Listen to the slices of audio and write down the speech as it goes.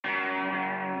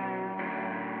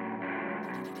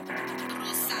Hello,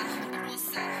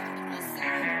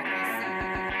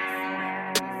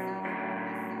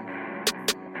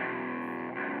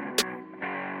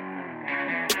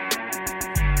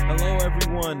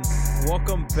 everyone.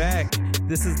 Welcome back.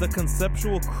 This is the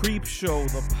Conceptual Creep Show,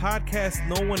 the podcast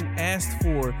no one asked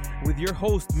for, with your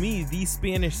host, me, the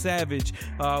Spanish Savage.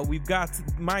 We've got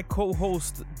my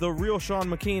co-host, the real Sean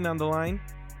McCain, on the line.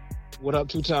 What up?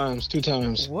 Two times.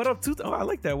 What up? Oh, I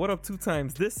like that. What up? 2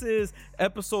 times. This is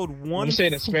episode 1. I'm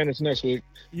saying in Spanish next week.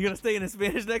 You're gonna stay in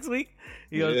Spanish next week?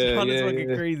 Sean is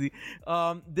fucking crazy.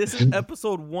 This is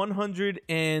episode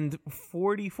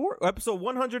 144. Episode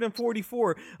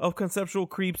 144 of Conceptual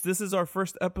Creeps. This is our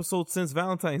first episode since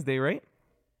Valentine's Day, right?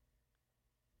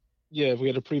 Yeah, we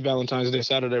had a pre-Valentine's Day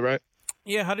Saturday, right?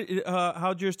 Yeah.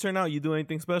 How'd yours turn out? You do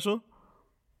anything special?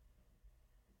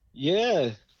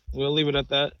 Yeah, we'll leave it at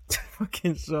that.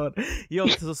 Fucking Sean, yo,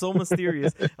 so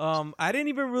mysterious. I didn't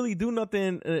even really do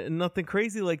nothing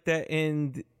crazy like that,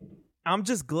 and I'm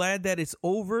just glad that it's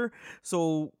over,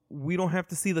 so we don't have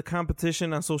to see the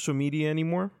competition on social media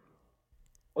anymore.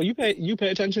 Oh, you pay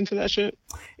attention to that shit?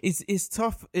 It's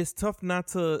tough. It's tough not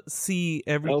to see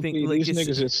everything. LP, Like these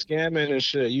niggas is scamming and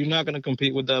shit. You're not gonna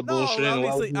compete with that bullshit.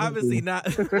 Obviously not.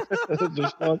 These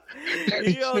niggas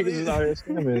is out here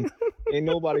scamming. Ain't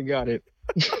nobody got it.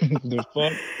 The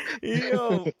fuck?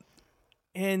 Yo,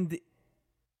 and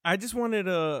I just wanted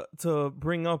to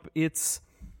bring up, it's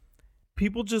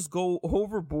people just go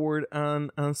overboard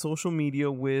on social media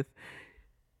with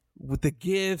the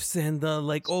gifts and the,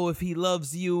 like, oh, if he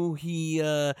loves you, he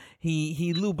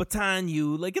Louboutin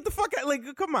you. Like, get the fuck out.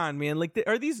 Like, come on, man. Like,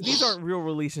 these aren't real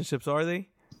relationships, are they?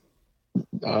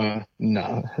 Nah,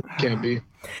 can't be.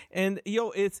 And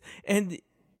and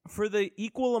for the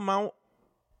equal amount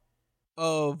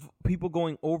of people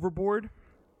going overboard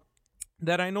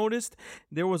that I noticed,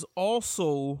 there was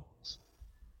also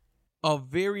a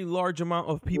very large amount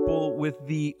of people with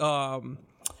the I'm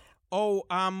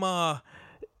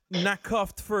not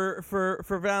cuffed for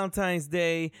Valentine's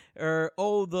Day, or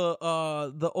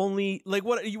the only, like,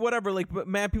 whatever, like,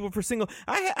 mad people for single.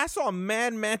 I saw a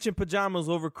mad matching pajamas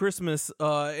over Christmas,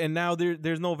 and now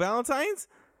there's no Valentine's.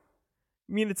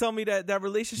 You mean to tell me that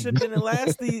relationship didn't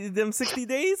last them 60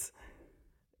 days?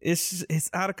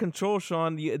 It's out of control,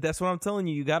 Sean. That's what I'm telling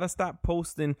you. You gotta stop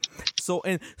posting. So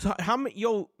how many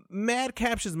mad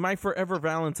captions? My forever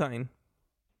Valentine.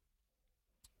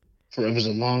 Forever's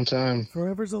a long time.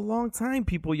 Forever's a long time,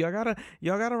 people. Y'all gotta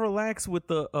relax with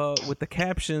the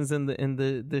captions and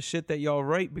the shit that y'all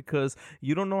write, because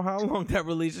you don't know how long that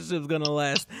relationship's gonna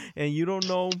last, and you don't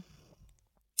know.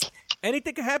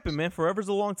 Anything can happen, man. Forever's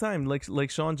a long time, like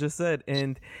Sean just said,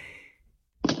 and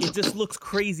it just looks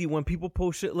crazy when people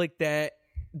post shit like that.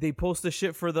 They post the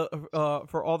shit for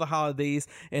all the holidays,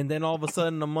 and then all of a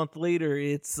sudden a month later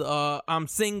it's I'm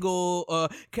single,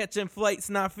 catching flights,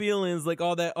 not feelings, like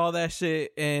all that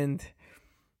shit. And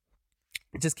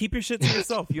just keep your shit to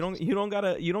yourself. You don't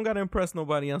gotta impress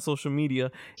nobody on social media.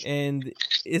 And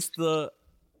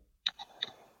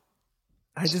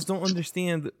I just don't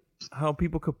understand how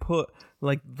people could put,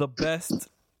 like, the best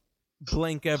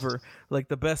blank ever, like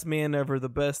the best man ever, the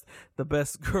best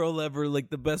girl ever,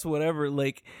 like the best whatever,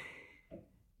 like,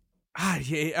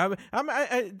 I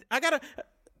gotta,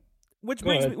 which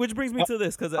brings me to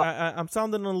this, because I'm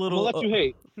sounding a little, I'll let you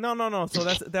hate. No, so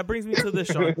that brings me to this,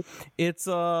 Sean. It's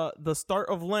the start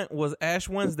of Lent was Ash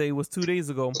Wednesday, was 2 days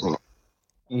ago.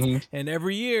 Mm-hmm. And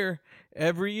every year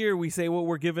we say what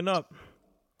we're giving up.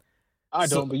 I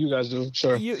don't, but you guys do.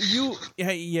 Sure. You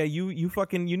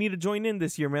fucking, you need to join in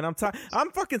this year, man.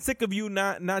 I'm fucking sick of you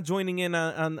not joining in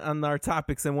on our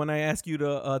topics. And when I ask you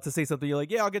to say something, you're like,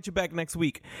 yeah, I'll get you back next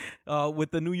week,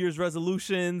 with the New Year's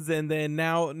resolutions, and then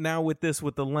now with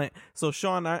the Lent. So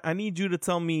Sean, I need you to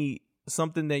tell me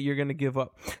something that you're gonna give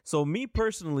up. So me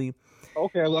personally.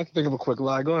 Okay, I'd like to think of a quick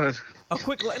lie. Go ahead. A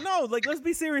quick lie? No, like, let's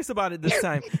be serious about it this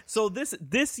time. So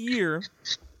this year.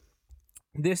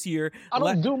 I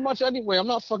don't do much anyway. I'm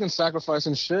not fucking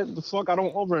sacrificing shit. The fuck, I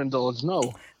don't overindulge.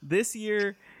 No.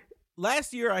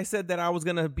 Last year I said that I was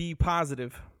gonna be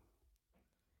positive,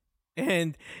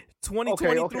 and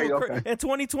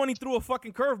 2020 threw a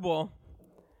fucking curveball.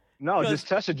 No, just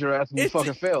tested your ass and you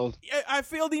fucking failed. I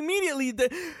failed immediately.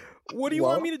 What do you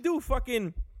want me to do?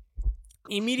 Fucking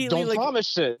immediately, don't promise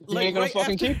shit. You ain't gonna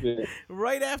fucking keep it.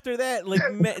 Right after that, like,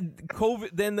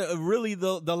 COVID. Then the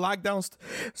lockdown.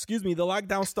 The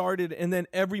lockdown started, and then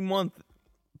every month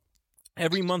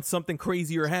every month something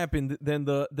crazier happened than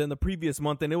the previous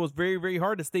month, and it was very, very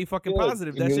hard to stay fucking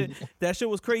positive. That shit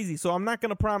was crazy. So I'm not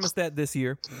gonna promise that this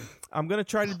year. I'm gonna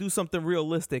try to do something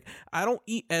realistic. I don't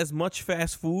eat as much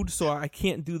fast food, so I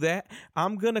can't do that.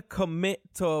 I'm gonna commit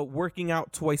to working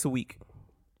out twice a week.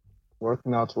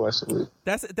 Working out twice a week.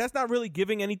 That's not really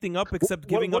giving anything up, except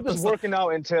giving up. up. What does working out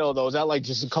entail, though? Is that like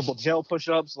just a couple gel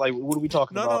push-ups? Like, what are we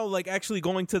talking about? No, like actually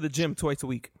going to the gym twice a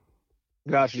week.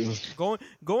 Got you.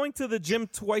 Going to the gym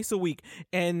twice a week.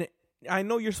 And I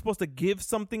know you're supposed to give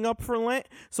something up for Lent,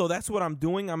 so that's what I'm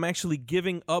doing. I'm actually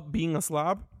giving up being a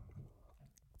slob.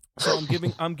 So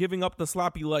I'm giving up the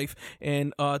sloppy life,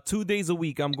 and 2 days a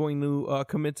week I'm going to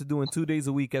commit to doing 2 days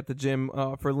a week at the gym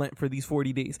for Lent for these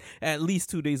 40 days, at least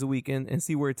 2 days a week, and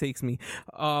see where it takes me.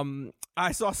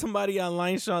 I saw somebody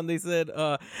online, Sean. They said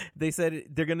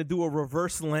they're gonna do a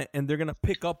reverse Lent, and they're gonna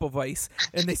pick up a vice,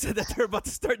 and they said that they're about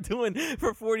to start doing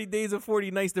for 40 days and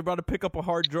 40 nights. They're about to pick up a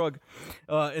hard drug,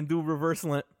 and do reverse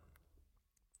Lent.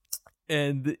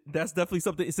 And that's definitely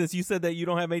something. Since you said that you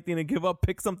don't have anything to give up,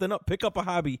 pick something up. Pick up a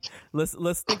hobby.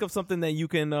 Let's think of something that you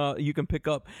can pick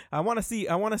up. I want to see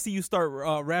you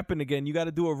start rapping again. You got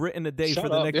to do a written a day for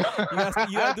the next.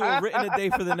 You got to do a written a day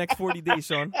for the next 40 days,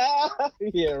 Sean.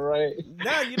 Yeah, right.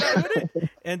 Nah, you're not with it.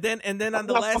 And then on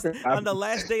the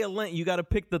last day of Lent, you got to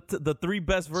pick the 3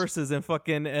 best verses and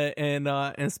fucking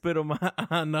and spit them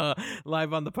on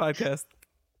live on the podcast.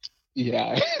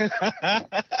 Yeah.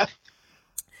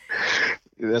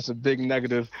 That's a big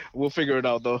negative. We'll figure it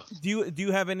out, though. Do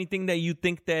you have anything that you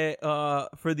think that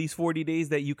for these 40 days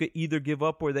that you could either give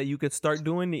up or that you could start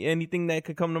doing? Anything that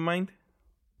could come to mind?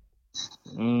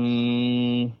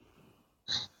 Making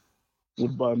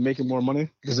more money?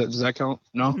 Does that count?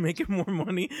 No. Making more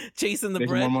money, chasing the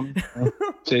bread. More money.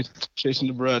 Chasing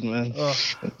the bread, man.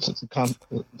 It's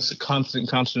a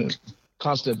constant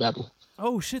battle.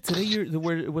 Oh shit! Today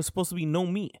it was supposed to be no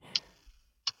meat.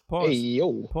 Pause. Hey,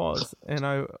 yo. Pause.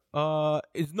 And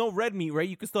it's no red meat, right?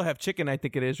 You can still have chicken, I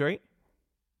think it is, right?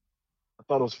 I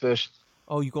thought it was fish.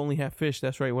 Oh, you can only have fish.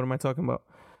 That's right. What am I talking about?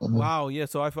 Mm-hmm. Wow, yeah.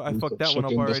 So I fucked that one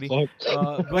up already.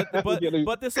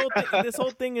 But this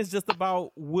whole thing is just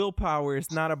about willpower.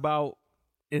 It's not about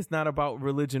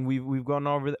religion. We've gone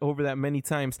over that many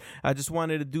times. I just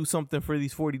wanted to do something for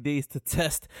these 40 days to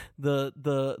test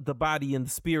the body and the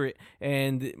spirit.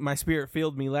 And my spirit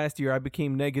failed me last year. I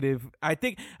became negative. I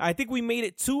think we made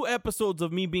it 2 episodes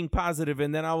of me being positive,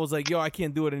 and then I was like, yo, I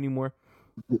can't do it anymore.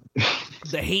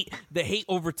 The hate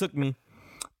overtook me.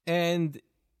 And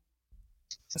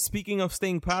speaking of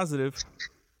staying positive,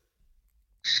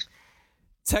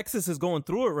 Texas is going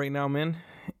through it right now, man.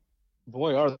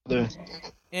 Boy, are they.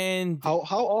 And how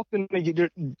often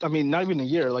I mean, not even a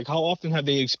year, like how often have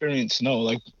they experienced snow,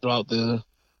 like throughout the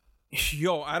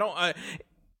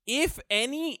if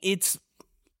any, it's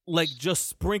like just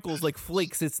sprinkles, like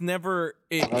flakes. It's never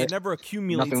it never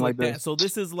accumulates like that. So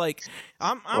this is like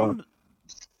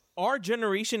our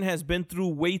generation has been through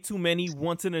way too many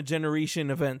once in a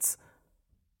generation events.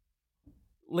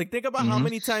 Like, think about how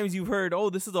many times you've heard, oh,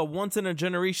 this is a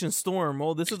once-in-a-generation storm.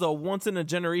 Oh, this is a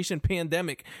once-in-a-generation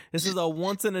pandemic. This is a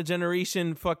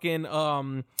once-in-a-generation fucking,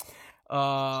 oh,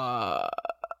 my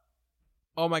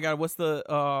God, what's the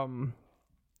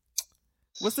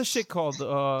shit called?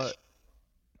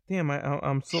 Damn,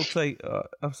 I'm so tight.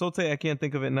 I can't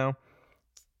think of it now.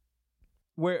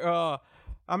 Where, I'm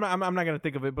not going to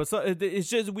think of it, but it's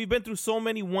just, we've been through so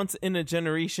many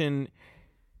once-in-a-generation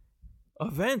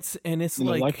events, and it's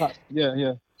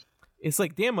yeah, it's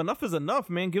like, damn, enough is enough,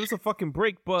 man. Give us a fucking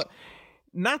break. But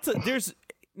there's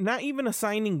not even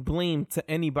assigning blame to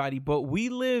anybody, but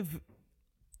the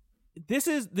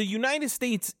United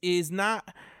States is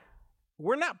not,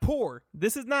 we're not poor.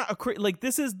 This is not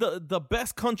this is the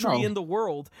best country in the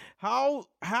world. How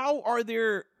are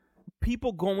there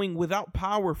people going without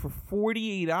power for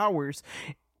 48 hours?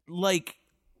 Like,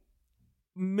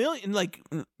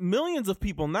 millions of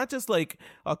people, not just like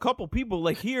a couple people.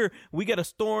 Like, here we get a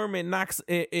storm and knocks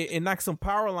some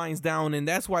power lines down, and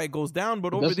that's why it goes down.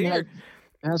 But over there, it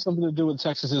has something to do with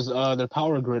Texas's their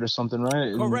power grid or something,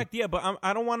 right? Correct. Yeah, but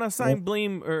I don't want to assign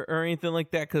blame or anything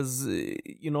like that, because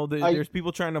there's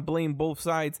people trying to blame both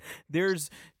sides. There's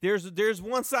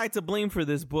one side to blame for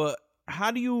this, but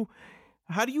how do you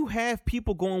have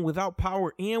people going without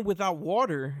power and without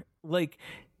water? Like,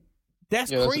 that's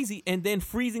crazy. And then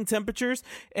freezing temperatures,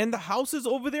 and the houses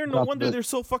over there, no wonder they're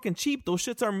so fucking cheap. Those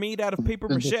shits are made out of paper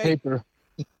mache. Paper,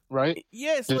 right?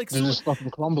 Yeah, it's like they're just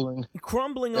fucking crumbling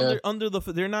under the.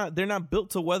 They're not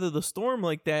built to weather the storm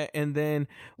like that. And then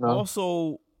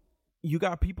also, you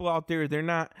got people out there. They're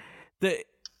not. This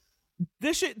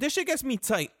shit gets me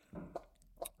tight.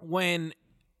 when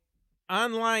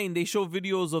online they show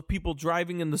videos of people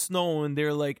driving in the snow and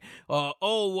they're like,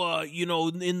 you know,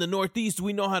 in the Northeast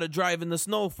we know how to drive in the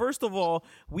snow. First of all,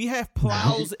 we have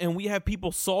plows and we have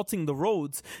people salting the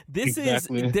roads. This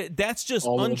Exactly. is that's just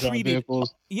All-wheel drive untreated.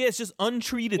 vehicles. Yeah, it's just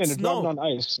untreated Yeah, they're snow. driving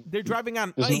on ice. They're driving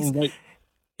on There's ice. no, like,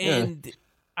 yeah. And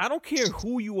I don't care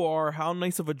who you are, how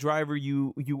nice of a driver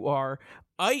you are.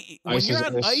 When Ice you're is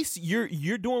on ice. ice,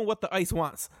 you're doing what the ice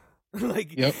wants.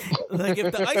 Like, Yep. like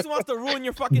if the ice wants to ruin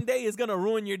your fucking day, it's gonna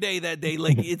ruin your day that day.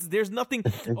 Like there's nothing.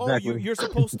 Oh, Exactly. you're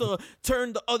supposed to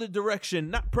turn the other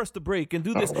direction, not press the brake and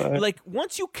do this. Alright. Like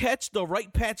once you catch the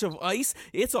right patch of ice,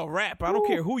 it's a wrap. I don't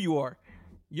care who you are,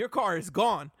 your car is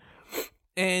gone.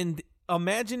 And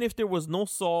imagine if there was no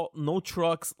salt, no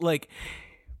trucks. Like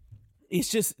it's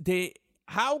just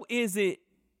how is it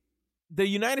the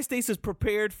United States is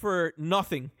prepared for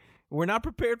nothing? We're not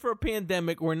prepared for a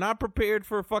pandemic. We're not prepared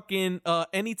for fucking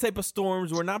any type of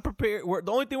storms. We're not prepared.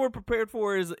 The only thing we're prepared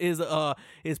for is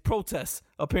protests,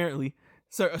 apparently.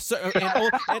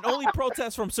 And only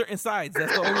protests from certain sides.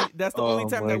 That's the only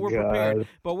time that we're prepared.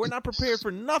 But we're not prepared for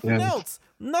nothing else.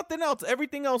 Nothing else.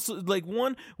 Everything else, like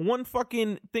one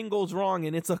fucking thing goes wrong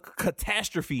and it's a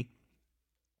catastrophe.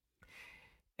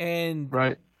 And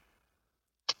Right.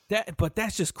 but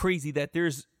that's just crazy that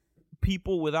there's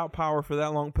people without power for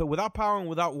that long, without power and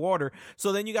without water.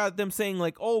 So then you got them saying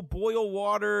like, oh, boil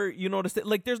water, you know,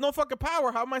 like there's no fucking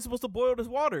power. How am I supposed to boil this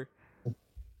water?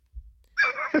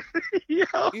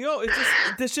 Yo,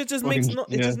 this shit just makes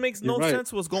no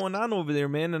sense what's going on over there,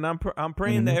 man. And I'm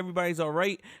praying that everybody's all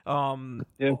right. Who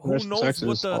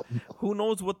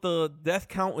knows what the death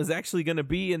count is actually going to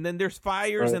be? And then there's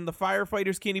fires and the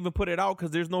firefighters can't even put it out because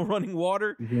there's no running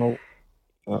water. No.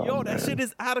 Yo, that shit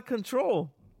is out of control.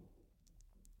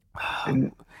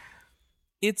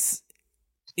 It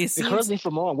seems, correct me if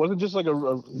I'm wrong. Wasn't there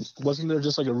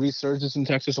just like a resurgence in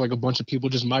Texas, like a bunch of people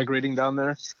just migrating down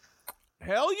there?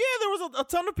 hell yeah, there was a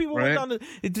ton of people went down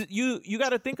you got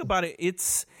to think about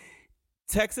it.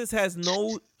 Texas has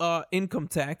no income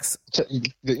tax.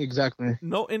 Exactly.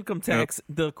 No income tax.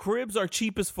 Yep. The cribs are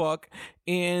cheap as fuck,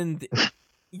 and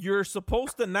you're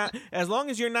supposed to not, as long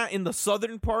as you're not in the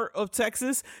southern part of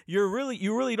Texas, you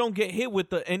really don't get hit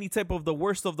with any type of the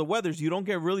worst of the weathers. You don't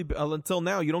get really until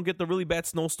now. You don't get the really bad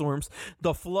snowstorms.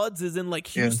 The floods is in like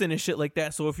Houston and shit like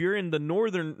that. So if you're in the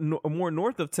more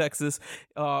north of Texas,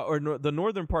 the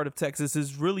northern part of Texas,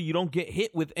 is really you don't get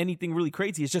hit with anything really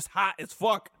crazy. It's just hot as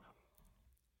fuck.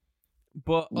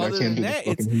 But other than that,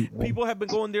 people have been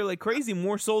going there like crazy,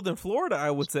 more so than Florida, I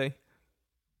would say.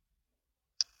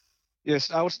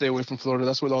 Yes, I would stay away from Florida.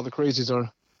 That's where all the crazies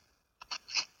are.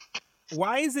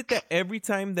 Why is it that every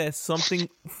time that something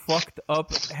fucked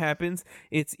up happens,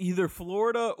 it's either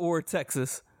Florida or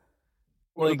Texas?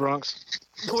 Or the Bronx.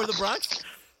 Or the Bronx?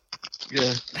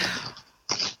 Yeah.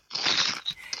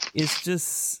 It's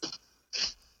just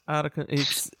out of...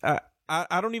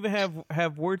 I don't even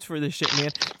have words for this shit,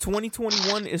 man.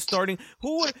 2021 is starting.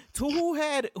 Who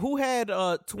had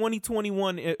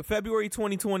 2021 February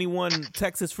 2021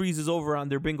 Texas freezes over on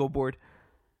their bingo board?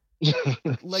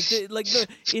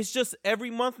 It's just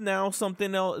every month now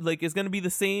something else. Like it's gonna be the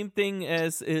same thing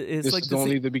as it's like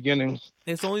only the beginning.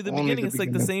 It's only the beginning. It's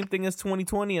like the same thing as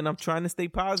 2020, and I'm trying to stay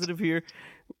positive here,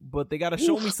 but they gotta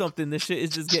show me something. This shit is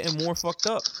just getting more fucked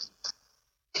up.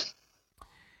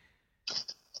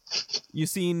 You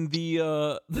seen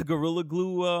the Gorilla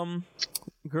Glue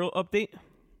girl update?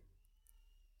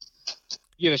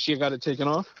 Yeah, she got it taken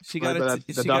off. She got it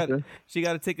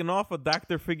taken off. A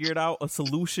doctor figured out a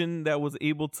solution that was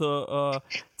able to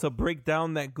break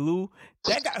down that glue.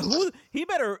 That guy, he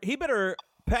better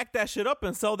pack that shit up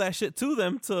and sell that shit to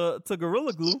them to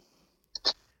Gorilla Glue.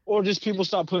 Or just people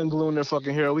stop putting glue in their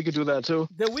fucking hair. We could do that too.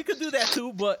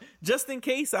 But just in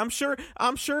case, I'm sure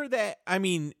that, I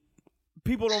mean,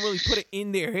 people don't really put it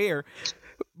in their hair,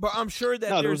 but I'm sure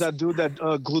that there was that dude that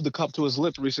glued the cup to his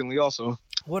lip recently also.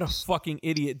 What a fucking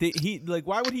idiot.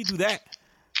 Why would he do that?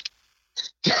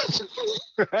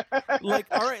 Like,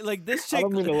 all right, like this chick. I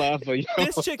don't mean to laugh, but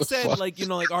this chick said, like, you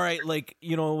know, like, all right, like,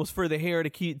 you know, it was for the hair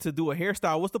to do a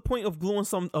hairstyle. What's the point of gluing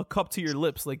a cup to your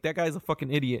lips? Like, that guy's a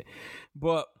fucking idiot.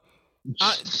 But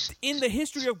in the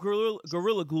history of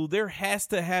Gorilla Glue, there has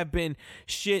to have been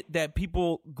shit that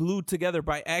people glued together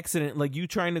by accident. Like you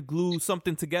trying to glue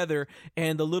something together,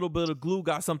 and a little bit of glue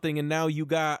got something, and now you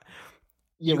got.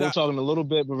 Yeah, we're talking a little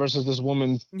bit, but versus this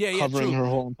woman covering her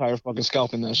whole entire fucking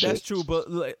scalp in that shit. That's true, but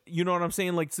like, you know what I'm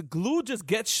saying? Like, so glue just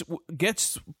gets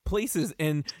places,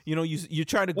 and you know, you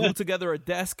try to glue together a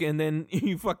desk, and then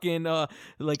you fucking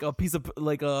like a piece of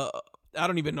like a I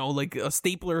don't even know, like a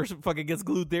stapler fucking gets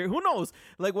glued there. Who knows?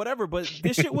 Like whatever. But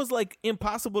this shit was like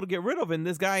impossible to get rid of, and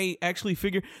this guy actually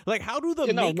figured like how do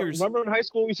the makers remember in high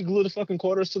school we used to glue the fucking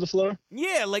quarters to the floor?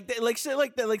 Yeah, like that, like shit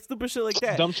like that, like stupid shit like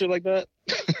that. Dumb shit like that.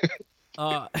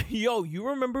 Yo, you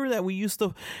remember that we used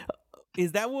to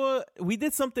is that what we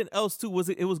did something else too? Was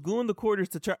it was gluing the quarters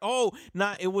to try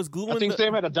it was gluing I think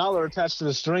Sam had $1 attached to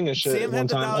the string and shit. Sam had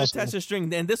the $1 attached to the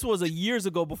string, and this was years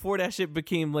ago before that shit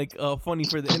became like funny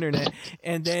for the internet.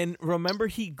 And then remember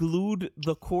he glued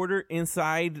the quarter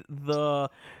inside the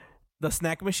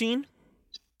snack machine.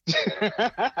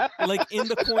 Like in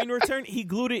the coin return, he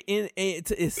glued it in. It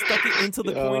stuck it into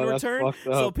the coin return,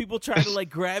 so people try to like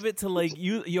grab it to like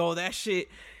that shit.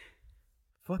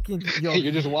 Fucking yo,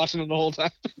 you're just watching it the whole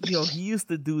time. Yo, he used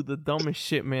to do the dumbest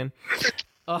shit, man.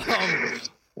 Oh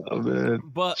man,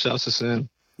 but shouts to Sam.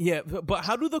 Yeah, but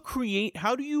how do the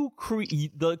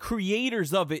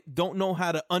creators of it don't know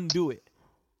how to undo it?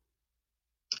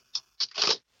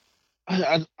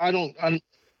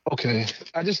 Okay.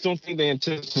 I just don't think they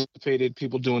anticipated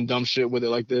people doing dumb shit with it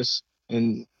like this,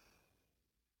 and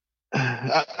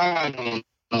I don't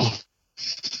know.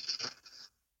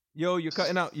 Yo, you're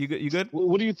cutting out. You good? You good?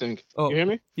 What do you think? Oh, you hear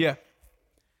me? Yeah.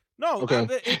 No. Okay.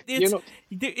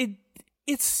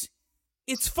 It's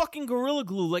fucking Gorilla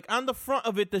Glue. Like on the front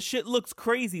of it, the shit looks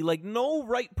crazy. Like no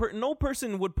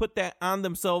person would put that on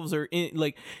themselves or in.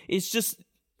 Like it's just.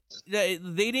 They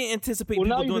didn't anticipate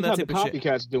people doing that type of shit.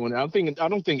 Copycats doing it. I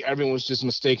don't think everyone was just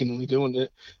mistakenly doing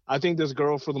it. I think this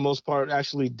girl, for the most part,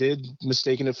 actually did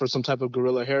mistaken it for some type of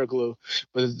Gorilla hair glue.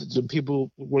 But the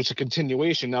people was a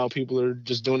continuation. Now people are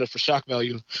just doing it for shock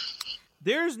value.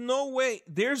 There's no way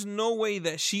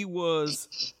that she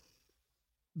was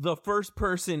the first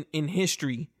person in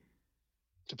history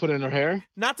to put it in her hair?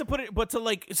 Not to put it, but to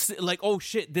like, oh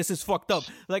shit, this is fucked up.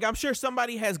 Like, I'm sure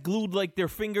somebody has glued like their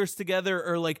fingers together,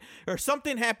 or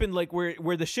something happened like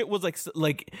where the shit was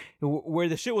like where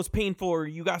the shit was painful, or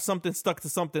you got something stuck to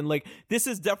something. Like, this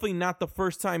is definitely not the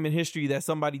first time in history that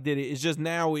somebody did it. It's just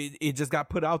now it just got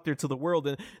put out there to the world,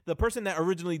 and the person that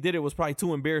originally did it was probably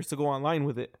too embarrassed to go online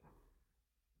with it.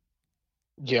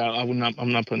 Yeah, I'm not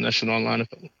putting that shit online.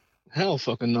 Hell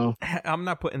fucking no. I'm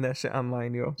not putting that shit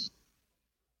online, yo.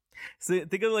 So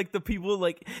think of like the people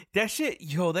like that shit,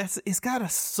 yo, it's gotta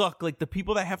suck. Like the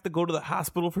people that have to go to the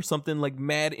hospital for something like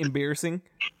mad embarrassing.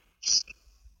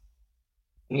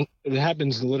 It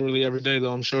happens literally every day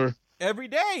though, I'm sure. Every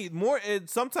day.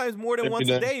 Sometimes more than once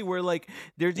a day, where like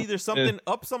there's either something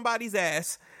up somebody's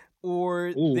ass,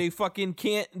 or they fucking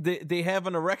can't. They have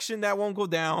an erection that won't go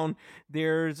down.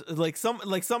 There's like it's not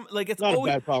always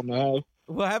a bad problem to have.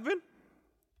 What happened?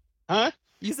 Huh?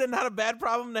 You said not a bad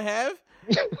problem to have?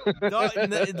 Dog,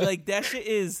 like that shit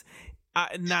is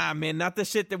nah, man. Not the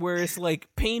shit that where it's like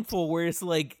painful, where it's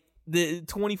like the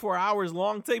 24 hours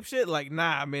long type shit. Like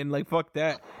nah, man. Like fuck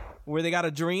that. Where they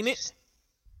gotta drain it.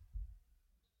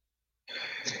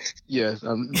 Yeah.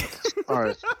 All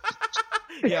right.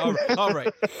 Yeah. All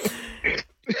right.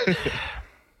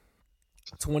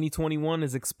 2021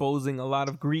 is exposing a lot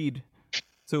of greed,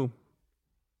 too.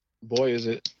 Boy, is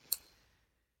it.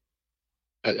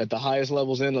 At the highest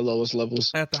levels and the lowest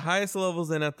levels. At the highest levels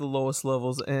and at the lowest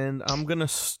levels. And I'm going to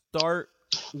start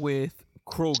with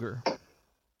Kroger.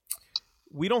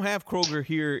 We don't have Kroger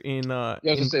here in... I was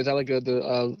going to say, is that like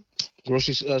the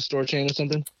grocery store chain or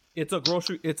something? It's a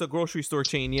grocery store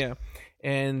chain, yeah.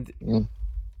 And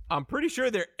I'm pretty sure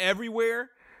they're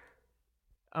everywhere.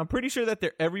 I'm pretty sure that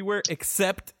they're everywhere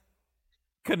except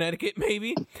Connecticut,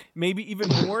 maybe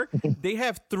even more. They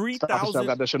have 3,000.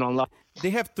 Got that shit online. They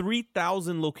have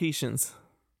 3,000 locations.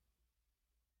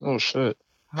 Oh shit!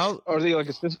 How are they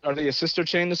a sister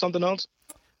chain to something else?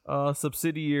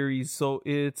 Subsidiaries. So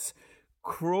it's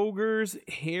Kroger's,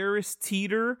 Harris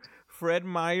Teeter, Fred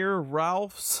Meyer,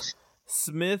 Ralph's,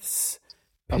 Smith's,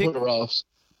 Ralph's,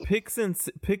 Pick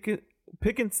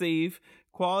and Save,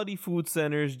 Quality Food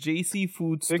Centers, JC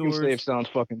Food Stores. Pick and Save sounds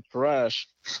fucking trash.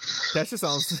 That just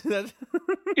sounds.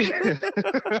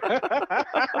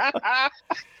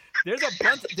 There's a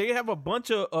bunch. They have a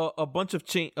bunch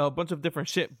of different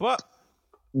shit. But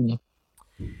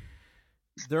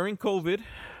during COVID,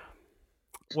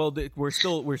 well, we're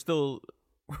still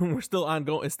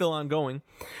ongoing. It's still ongoing.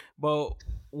 But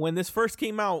when this first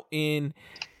came out in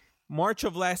March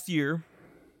of last year,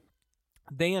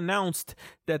 they announced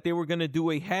that they were going to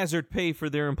do a hazard pay for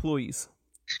their employees.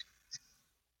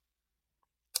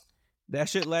 That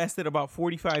shit lasted about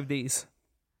 45 days.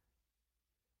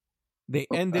 They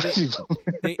ended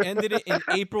it in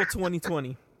April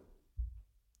 2020.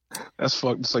 That's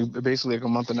fucked. It's like basically like a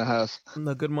month and a half.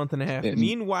 A good month and a half.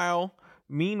 Meanwhile,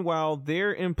 Meanwhile,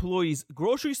 their employees,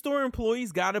 grocery store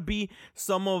employees, got to be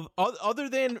some of, other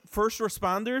than first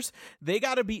responders, they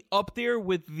got to be up there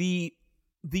with the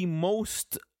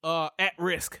most at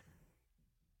risk.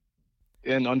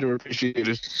 And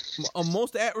underappreciated.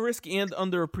 Most at risk and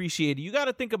underappreciated. You got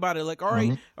to think about it. Like, all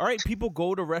right, people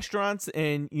go to restaurants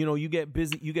and you get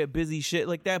busy shit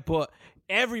like that, but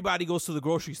everybody goes to the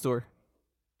grocery store.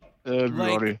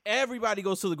 Everybody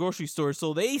goes to the grocery store,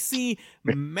 so they see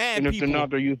mad and if people. they're not,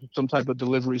 they're using some type of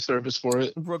delivery service for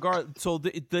it. So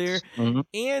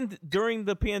and during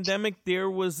the pandemic,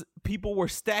 people were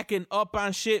stacking up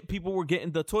on shit. People were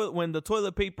getting the toilet when the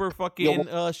toilet paper fucking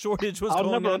shortage was going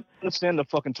on. I'll never understand the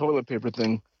fucking toilet paper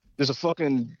thing. There's a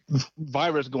fucking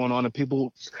virus going on, and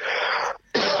people.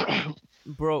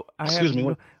 Bro,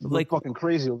 fucking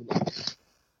crazy over there.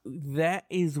 That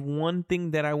is one thing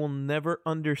that I will never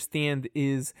understand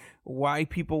is why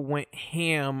people went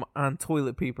ham on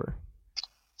toilet paper.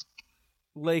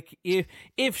 Like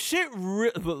if shit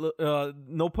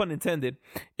no pun intended,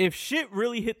 if shit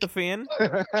really hit the fan,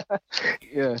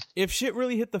 yeah. If shit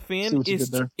really hit the fan,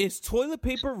 is toilet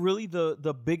paper really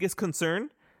the biggest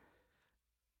concern?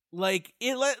 Like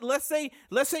let's say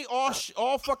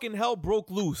all fucking hell broke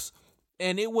loose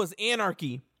and it was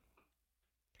anarchy.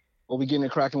 Or we getting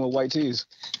it cracking with white teas.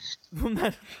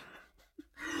 But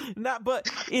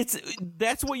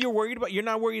that's what you're worried about. You're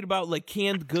not worried about like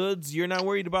canned goods. You're not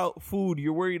worried about food.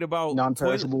 You're worried about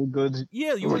non-perishable goods.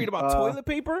 Yeah, you're worried about toilet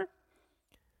paper.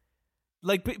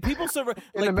 Like people survive.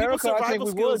 In America, I think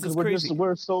we would because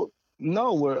we're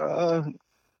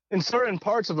in certain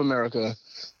parts of America.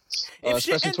 If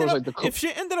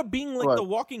shit ended up being like the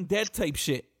Walking Dead type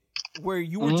shit. Where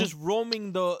you were just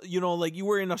roaming like you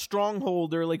were in a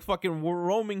stronghold or like fucking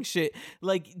roaming shit.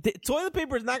 Like toilet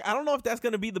paper is not. I don't know if that's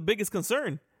gonna be the biggest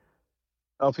concern.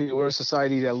 LP, we're a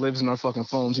society that lives in our fucking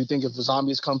phones. You think if the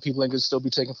zombies come, people ain't gonna still be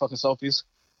taking fucking selfies?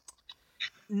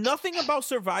 Nothing about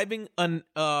surviving an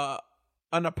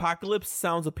apocalypse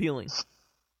sounds appealing.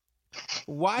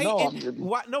 Why?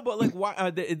 Why? No, but like, why?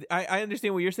 I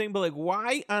understand what you're saying, but like,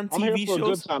 why on TV I'm here for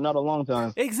shows? A good time, not a long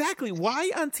time. Exactly. Why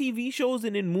on TV shows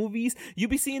and in movies you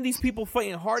be seeing these people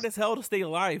fighting hard as hell to stay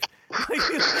alive? Like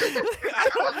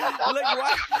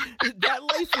why? That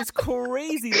life is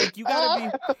crazy. Like you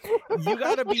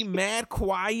gotta be mad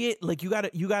quiet. Like you gotta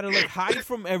like hide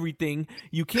from everything.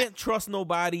 You can't trust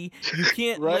nobody. You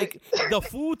can't like the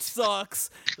food sucks.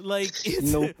 Like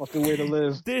it's no fucking way to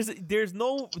live.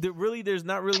 There's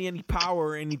not really any power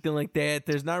or anything like that.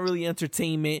 There's not really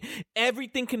entertainment.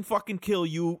 Everything can fucking kill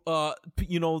you.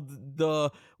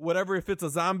 The whatever, if it's a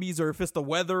zombies or if it's the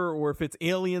weather or if it's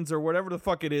aliens or whatever the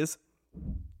fuck it is.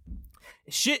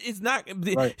 Shit is not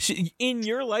in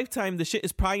your lifetime. The shit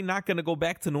is probably not going to go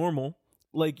back to normal.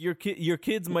 Like your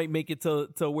kids might make it to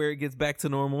where it gets back to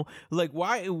normal. Like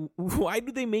why do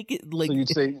they make it like? So you'd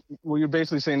say, well, you're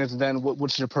basically saying is then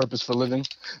what's your purpose for living?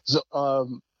 So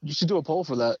you should do a poll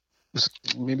for that.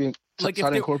 Maybe like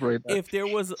try to incorporate that. If there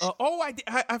was,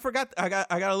 I forgot. I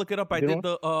gotta look it up. I did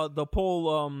the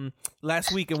poll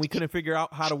last week and we couldn't figure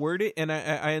out how to word it, and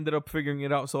I ended up figuring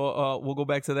it out. So we'll go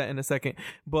back to that in a second.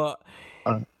 But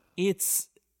it's.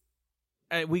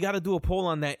 We got to do a poll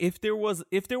on that. If there was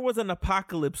an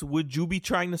apocalypse, would you be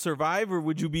trying to survive, or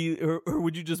would you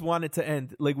would you just want it to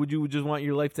end? Like, would you just want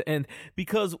your life to end?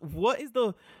 Because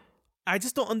I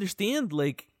just don't understand.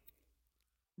 Like,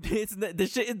 it's the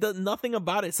shit. Nothing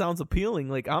about it sounds appealing.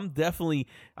 Like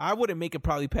I wouldn't make it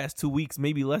probably past 2 weeks,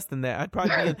 maybe less than that. I'd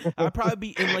probably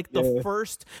be in like the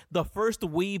first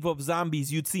wave of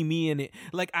zombies. You'd see me in it.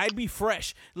 Like I'd be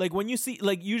fresh. Like when you see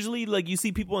usually you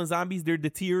see people in zombies, they're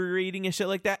deteriorating and shit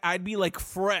like that. I'd be like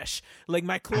fresh. Like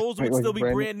my clothes would still be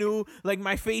brand new. Like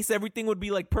my face, everything would be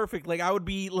like perfect. Like I would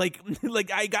be like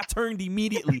I got turned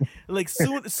immediately. Like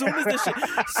soon as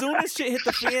shit hit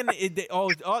the fan,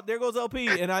 there goes LP.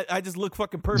 And I just look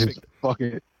fucking perfect. Just fuck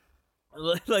it.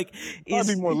 Like I'd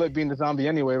be more lit being the zombie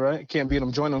anyway, right? Can't beat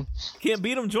them, join them.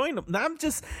 Now I'm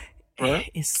just,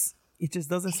 it just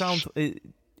doesn't sound.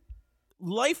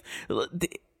 Life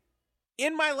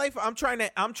in my life, I'm trying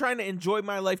to enjoy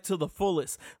my life to the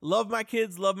fullest. Love my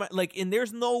kids, and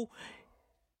there's no.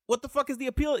 What the fuck is the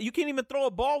appeal? You can't even throw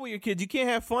a ball with your kids. You can't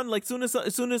have fun. Like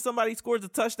as soon as somebody scores a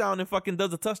touchdown and fucking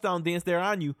does a touchdown dance, they're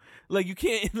on you. Like you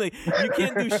can't do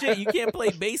shit. You can't play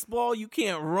baseball. You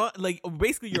can't run. Like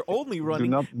basically you're only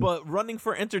running, but running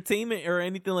for entertainment or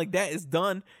anything like that is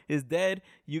dead.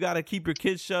 You got to keep your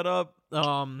kids shut up.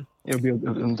 It'll be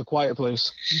in the quiet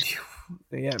place.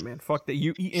 Yeah, man. Fuck that.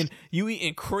 You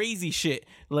eating crazy shit.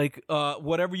 Like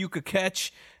whatever you could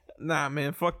catch. Nah,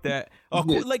 man, fuck that.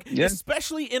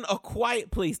 Especially in A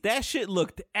Quiet Place, that shit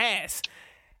looked ass.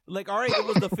 Like, all right, it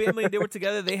was the family, they were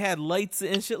together, they had lights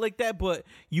and shit like that, but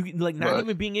you like not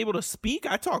even being able to speak.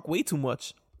 I talk way too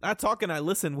much. I talk and I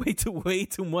listen way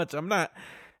too much. I'm not.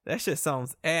 That shit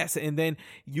sounds ass. And then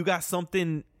you got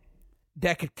something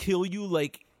that could kill you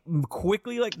like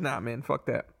quickly. Like, nah, man, fuck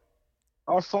that.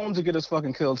 Our phones will get us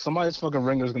fucking killed. Somebody's fucking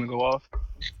ringer's gonna go off.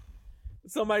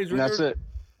 Somebody's ringer. That's it.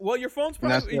 Well, your phone's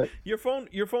probably your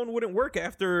phone wouldn't work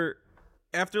after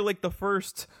like the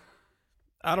first.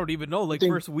 I don't even know, like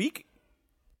first week.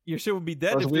 Your shit would be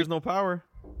dead if there's no power.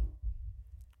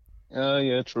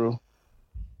 Yeah, true.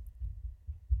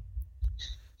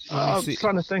 I'm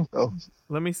trying to think though.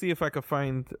 Let me see if I could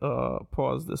find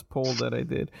pause this poll that I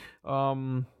did.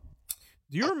 Do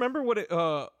you remember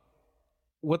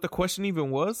what the question even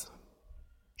was?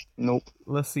 Nope.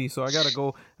 Let's see. So I gotta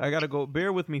go.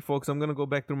 Bear with me, folks. I'm gonna go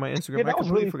back through my Instagram. Yeah, that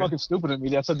was really fucking stupid of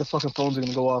me. I said the fucking phones are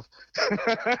gonna go off.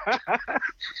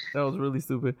 That was really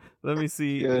stupid. Let me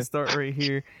see. Yeah. Start right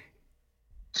here.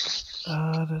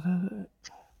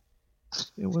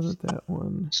 It wasn't that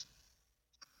one.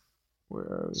 Where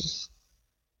are we?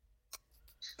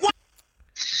 What?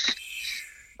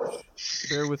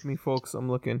 Bear with me, folks. I'm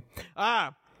looking.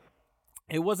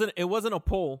 It wasn't a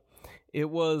poll. It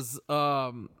was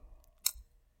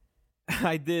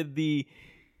I did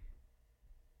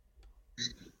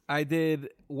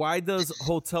why does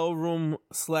hotel room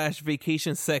 /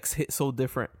 vacation sex hit so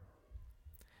different?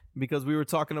 Because we were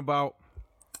talking about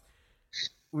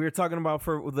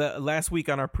for the last week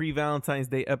on our pre-Valentine's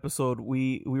Day episode,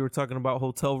 we were talking about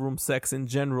hotel room sex in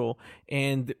general,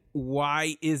 and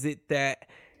why is it that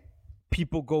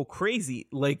people go crazy?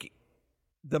 Like,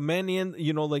 the men in,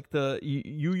 like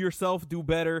you yourself do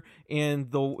better,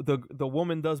 and the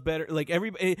woman does better. Like,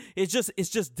 everybody, it's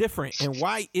just different. And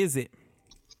why is it?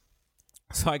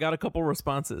 So I got a couple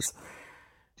responses.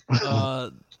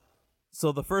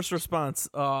 So the first response,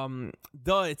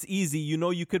 it's easy.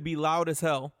 You could be loud as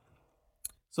hell.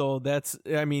 So that's,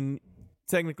 I mean,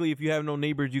 technically, if you have no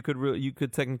neighbors, you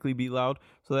could technically be loud.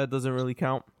 So that doesn't really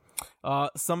count.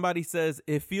 Somebody says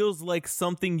it feels like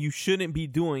something you shouldn't be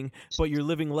doing, but you're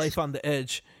living life on the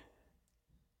edge.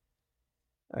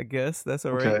 I guess that's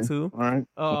all right too. All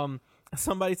right.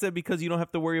 Somebody said because you don't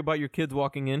have to worry about your kids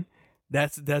walking in.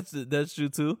 That's true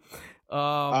too.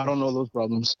 I don't know those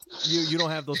problems. You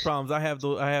don't have those problems. I have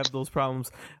those problems.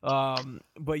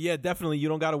 But yeah, definitely you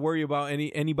don't got to worry about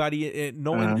anybody.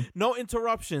 No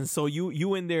interruptions. So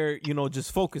you in there,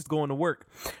 just focused going to work.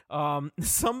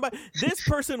 This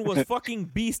person was fucking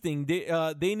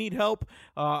beasting. They need help.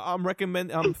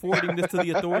 I'm forwarding this to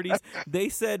the authorities. They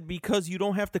said because you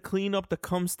don't have to clean up the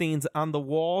cum stains on the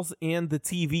walls and the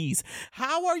TVs.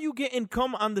 How are you getting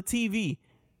cum on the TV?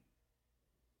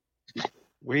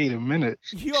 Wait a minute.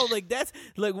 Yo, like, that's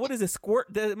like, what is it?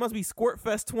 It must be Squirt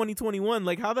Fest 2021.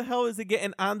 Like, how the hell is it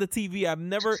getting on the TV? I've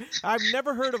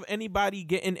never heard of anybody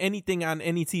getting anything on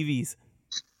any TVs.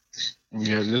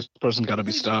 Yeah, this person got to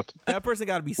be stopped. That person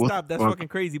got to be stopped. That's fucking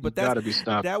crazy. But got to be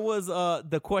stopped. That was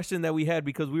the question that we had,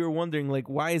 because we were wondering, like,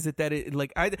 why is it that it,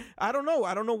 like, I don't know.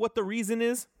 I don't know what the reason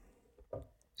is.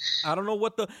 I don't know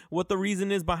what the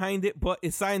reason is behind it, but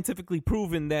it's scientifically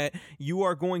proven that you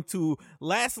are going to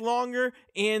last longer,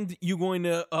 and you're going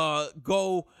to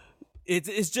go.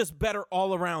 It's just better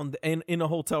all around in a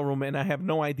hotel room, and I have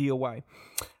no idea why.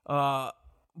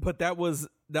 But that was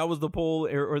the poll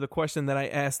or the question that I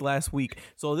asked last week.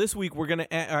 So this week we're gonna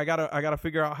I gotta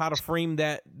figure out how to frame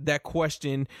that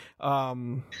question.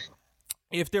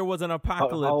 If there was an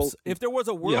apocalypse, if there was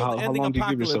a world-ending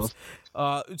apocalypse,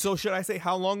 so should I say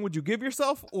how long would you give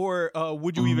yourself, or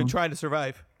would you even try to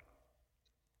survive?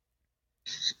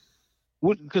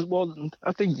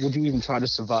 I think would you even try to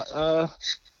survive?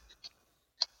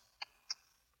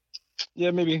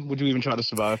 Yeah, maybe. Would you even try to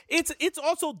survive? It's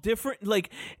also different. Like,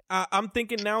 I'm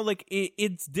thinking now, like,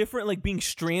 it's different, like, being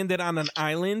stranded on an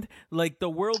island. Like, the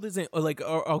world isn't, like,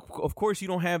 of course, you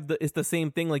don't have it's the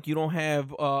same thing. Like, you don't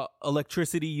have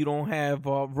electricity, you don't have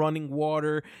running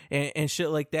water and shit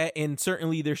like that. And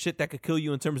certainly there's shit that could kill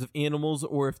you in terms of animals,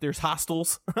 or if there's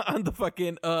hostiles on the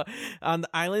fucking, on the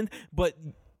island. But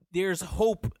there's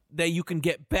hope that you can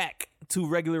get back to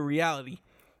regular reality.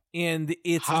 And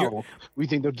it's how we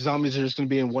think the zombies are just going to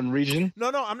be in one region.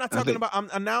 No, I'm not talking about.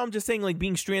 I'm just saying, like,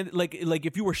 being stranded, like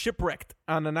if you were shipwrecked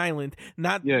on an island,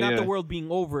 not the world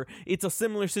being over. It's a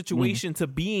similar situation to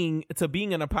being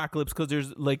an apocalypse, because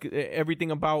there's, like, everything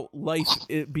about life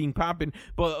being popping,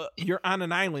 but you're on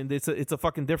an island. It's a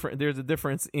fucking different. There's a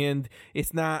difference, and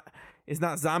it's not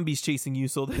zombies chasing you.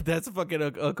 So that's fucking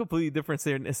a completely different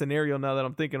scenario now that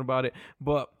I'm thinking about it.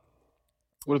 But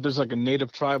What if there's like a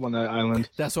native tribe on that island?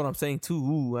 That's what I'm saying too.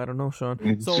 Ooh, I don't know, Sean.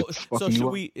 Mm, So fucking should you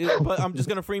up. we? But I'm just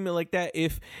gonna frame it like that.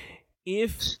 If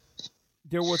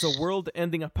there was a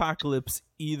world-ending apocalypse,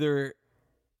 either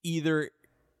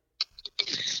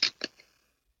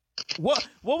what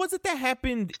was it that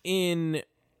happened in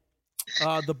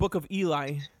the Book of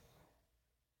Eli?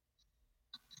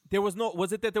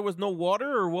 Was it that there was no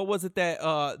water, or what was it that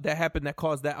that happened that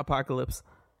caused that apocalypse?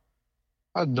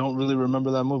 I don't really remember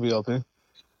that movie, LP.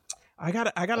 I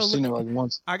gotta I've seen it like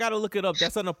once. I gotta look it up.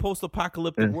 That's on a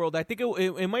post-apocalyptic world. I think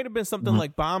it might have been something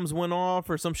like bombs went off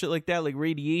or some shit like that, like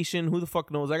radiation. Who the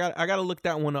fuck knows? I gotta look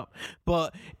that one up.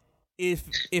 But if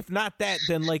not that,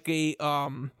 then like a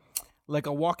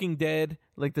Walking Dead,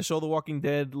 like the show The Walking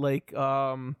Dead, like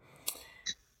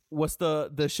what's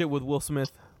the shit with Will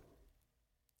Smith?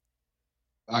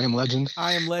 I Am Legend.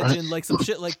 I Am Legend, like some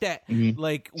shit like that. Mhm.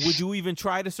 Like, would you even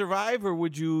try to survive, or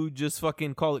would you just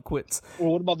fucking call it quits?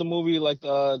 Or what about the movie like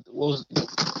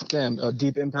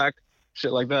Deep Impact,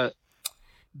 shit like that?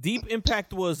 Deep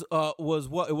Impact was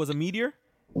what? It was a meteor.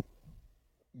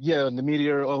 Yeah, the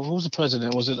meteor. Oh, who was the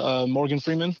president? Was it Morgan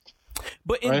Freeman?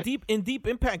 But in Right. Deep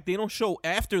Impact, they don't show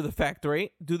after the fact,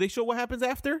 right? Do they show what happens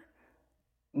after?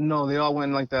 No, they all went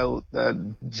in like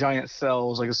that giant cell. It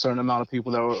was like a certain amount of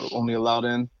people that were only allowed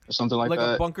in, or something like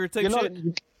that. A bunker type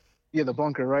shit? Yeah, the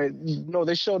bunker, right? No,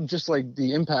 they showed just like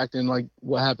the impact and like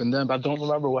what happened then, but I don't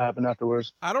remember what happened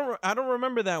afterwards. I don't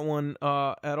remember that one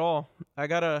at all. I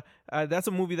gotta. That's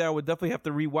a movie that I would definitely have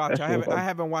to rewatch. I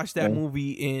haven't watched that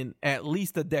movie in at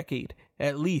least a decade,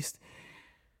 at least.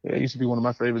 Yeah, it used to be one of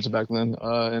my favorites back then.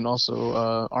 And also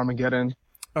Armageddon.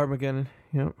 Armageddon.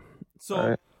 Yeah. So.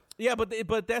 Right. Yeah,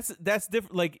 but that's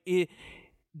different. Like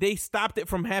they stopped it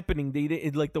from happening.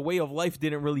 Like the way of life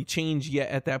didn't really change yet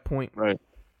at that point. Right.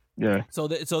 Yeah. So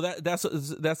that's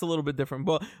a little bit different.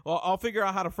 But I'll figure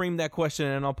out how to frame that question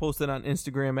and I'll post it on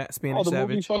Instagram at Spanish the Savage.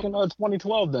 movie fucking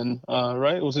 2012 then,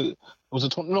 right? Was it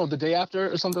the day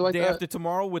after or something like Day that? After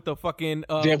Tomorrow with the fucking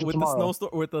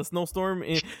with the snowstorm.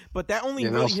 But that only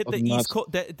really hit the East Coast.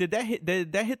 Did that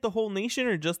hit the whole nation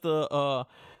or just a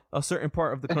certain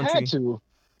part of the country? It had to.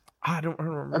 I don't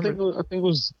remember. I think it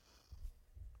was.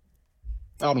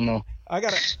 I don't know. I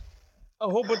got a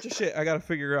whole bunch of shit I got to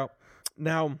figure out.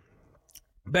 Now,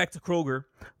 back to Kroger,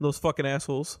 those fucking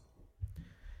assholes.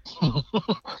 Yeah,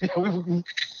 we went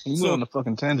on a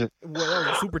fucking tangent. Well, that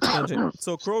was a super tangent.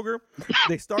 So Kroger,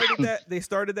 they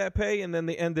started that pay and then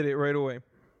they ended it right away.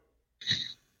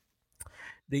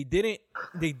 They didn't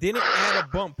add a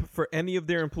bump for any of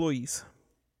their employees.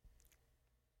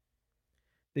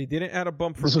 They didn't add a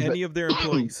bump for any of their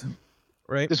employees,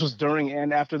 right? This was during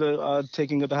and after the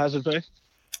taking of the hazard pay.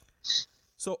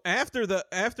 So after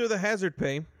the hazard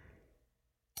pay,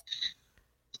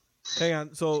 hang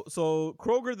on. So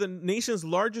Kroger, the nation's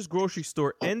largest grocery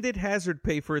store, ended hazard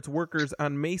pay for its workers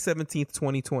on May 17th,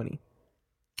 2020.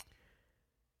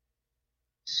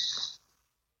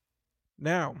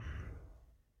 Now,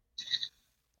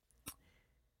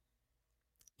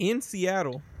 in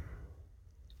Seattle,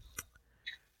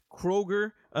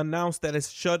 Kroger announced that it's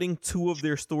shutting 2 of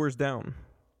their stores down.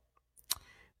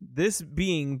 This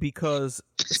being because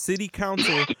city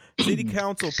council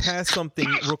passed something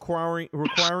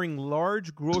requiring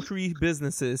large grocery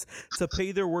businesses to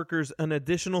pay their workers an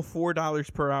additional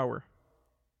 $4 per hour.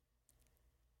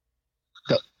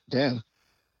 Damn.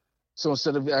 So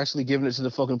instead of actually giving it to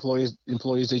the fucking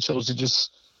employees, they chose to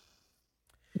just.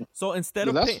 So instead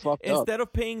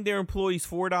of paying their employees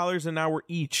 $4 an hour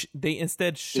each, they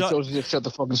instead shut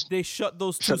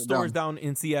those 2 stores down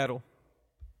in Seattle.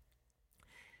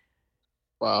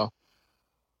 Wow.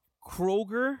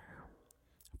 Kroger,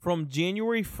 from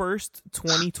January 1st,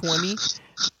 2020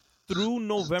 through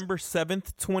November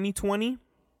 7th, 2020,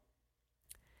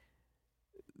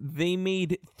 they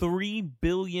made $3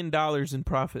 billion in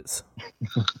profits.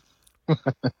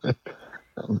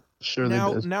 Sure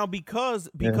now because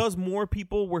more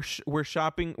people were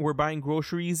shopping, were buying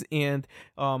groceries and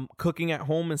cooking at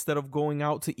home instead of going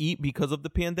out to eat because of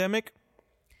the pandemic.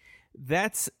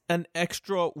 That's an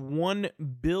extra $1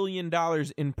 billion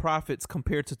in profits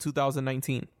compared to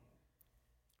 2019.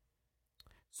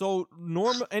 So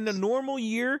in a normal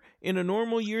year,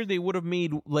 they would have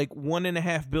made like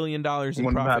 $1.5 billion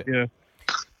in profit. Yeah.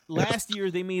 Last year,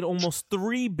 they made almost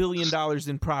 $3 billion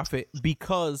in profit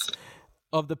because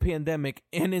of the pandemic.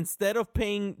 And instead of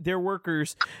paying their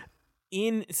workers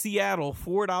in Seattle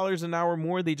 $4 an hour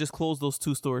more, they just closed those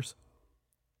 2 stores.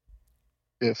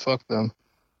 Yeah, fuck them.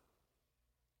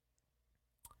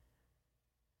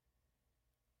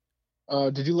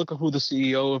 Did you look at who the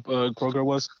CEO of Kroger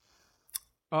was?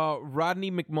 Rodney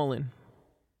McMullen.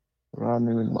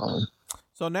 Rodney McMullen.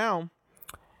 So now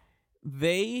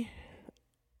they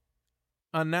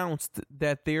announced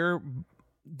that they're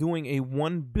doing a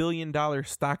 $1 billion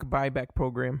stock buyback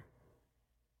program.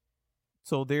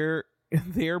 So they're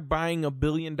buying $1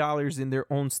 billion in their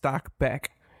own stock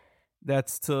back.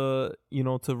 That's to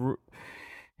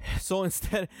so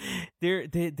instead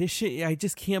this shit, I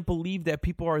just can't believe that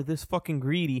people are this fucking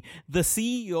greedy. The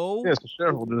CEO, yes, the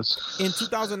shareholders. In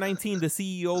 2019, the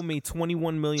CEO made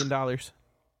 $21 million.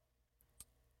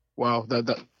 Wow,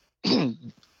 that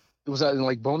was that in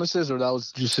like bonuses, or that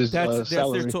was just his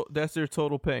salary? That's their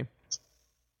total pay.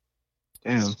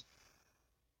 Damn.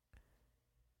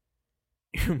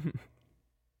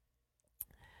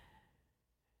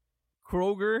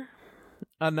 Kroger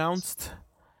announced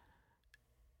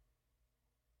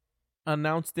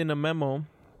in a memo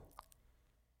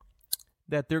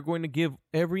that they're going to give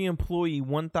every employee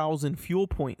 1,000 fuel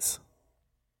points.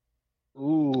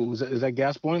 Ooh, is that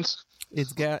gas points?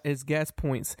 It's gas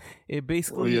points. It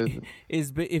basically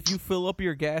is. If you fill up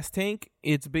your gas tank,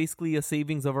 it's basically a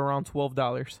savings of around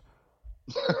 $12.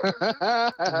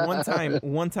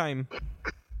 One time.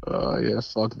 Oh yeah,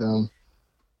 fuck them.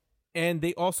 And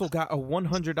they also got a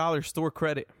 $100 store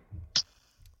credit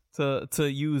to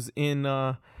use in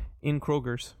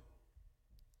Kroger's.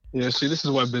 Yeah, see, this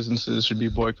is why businesses should be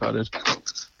boycotted.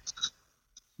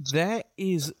 That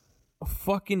is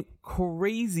fucking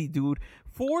crazy, dude.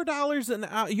 $4 an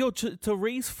hour, to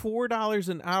raise $4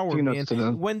 an hour,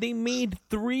 man. When they made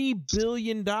 $3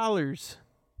 billion.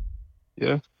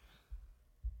 Yeah.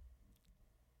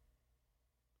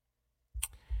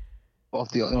 Off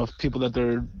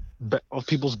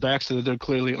people's backs that they're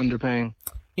clearly underpaying.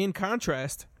 In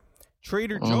contrast,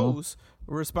 Trader Joe's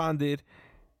responded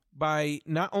by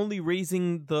not only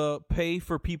raising the pay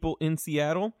for people in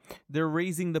Seattle, they're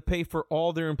raising the pay for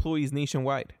all their employees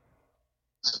nationwide.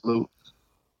 Salute.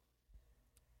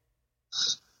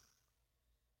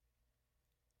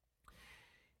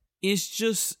 It's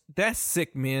just, that's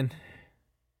sick, man.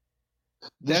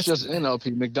 That's just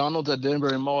NLP. McDonald's at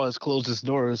Danbury Mall has closed its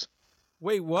doors.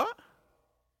 Wait, what?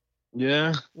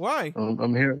 Yeah. Why?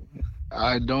 I'm here.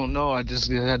 I don't know. I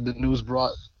just had the news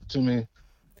brought to me.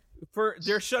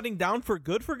 They're shutting down for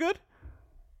good?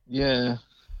 Yeah.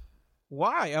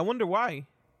 Why? I wonder why.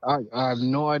 I have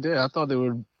no idea. I thought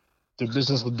their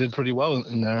business did pretty well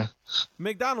in there.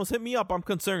 McDonald's, hit me up. I'm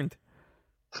concerned.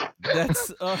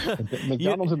 That's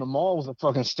McDonald's in the mall was a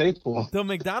fucking staple. The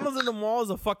McDonald's in the mall is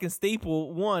a fucking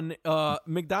staple. One,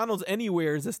 McDonald's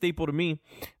anywhere is a staple to me,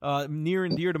 near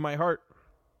and dear to my heart.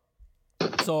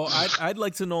 So I'd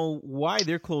like to know why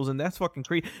they're closing. That's fucking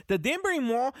crazy. The Danbury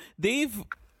Mall, they're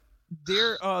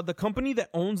the company that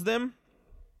owns them,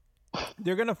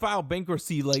 they're gonna file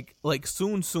bankruptcy like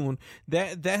soon.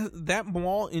 That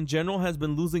mall in general has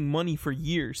been losing money for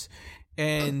years.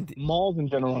 And malls in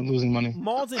general are losing money.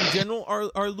 Malls in general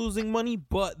are losing money,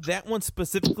 but that one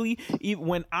specifically, even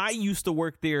when I used to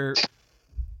work there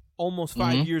almost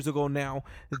 5 years ago now,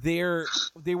 they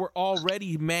were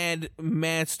already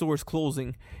mad stores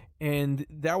closing. And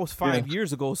that was 5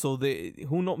 years ago. So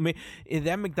who knows?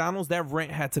 That McDonald's, that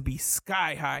rent had to be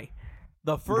sky high.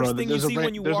 The first thing you see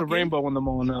when you walk in, there's a rainbow in the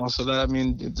mall now. So that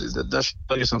should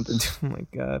tell you something. Oh my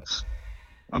god.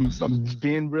 I'm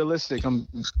being realistic.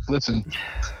 Listen.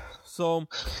 So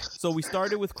we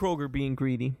started with Kroger being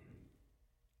greedy.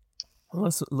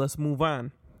 Let's move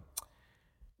on.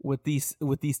 With these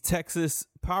Texas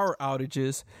power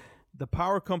outages, the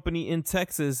power company in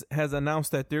Texas has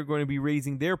announced that they're going to be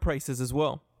raising their prices as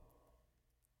well.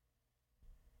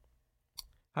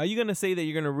 How are you going to say that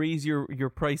you're going to raise your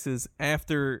prices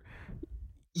after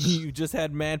you just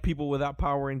had mad people without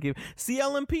power and give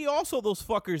CLMP also, those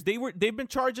fuckers, they've been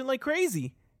charging like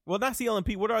crazy. Well, not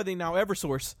CLMP, what are they now?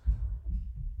 Eversource.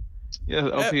 Yeah,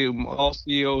 LP, all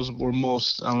CEOs or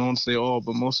most, I don't want to say all,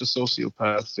 but most are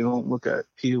sociopaths. They don't look at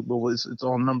people, it's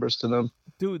all numbers to them.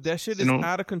 Dude, that shit is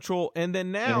out of control. And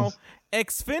then now,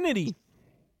 Xfinity.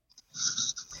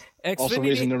 Also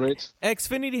raising the rates?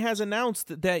 Xfinity has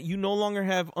announced that you no longer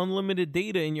have unlimited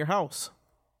data in your house.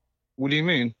 What do you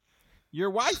mean? Your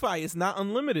Wi-Fi is not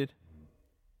unlimited.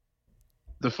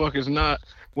 The fuck is not?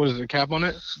 What is the cap on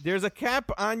it? There's a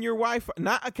cap on your Wi-Fi.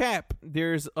 Not a cap.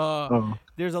 There's a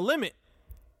limit.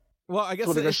 Well, I guess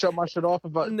so they're gonna shut my shit off.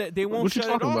 They won't shut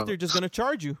it off. They're just gonna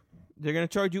charge you. They're gonna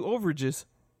charge you overages.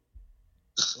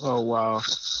 Oh wow.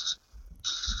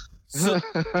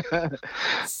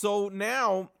 So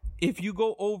now, if you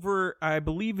go over, I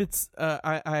believe it's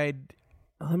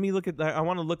let me look at that. I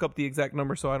want to look up the exact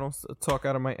number so I don't talk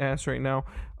out of my ass right now.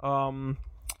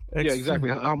 Yeah, exactly.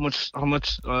 How much?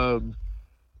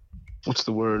 What's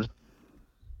the word?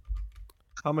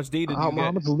 How much data do you How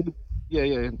get? much?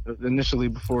 Yeah. Initially,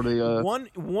 before they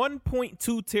 1.2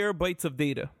 terabytes of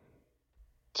data.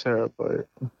 terabyte.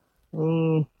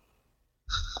 1.2.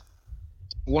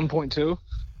 1.2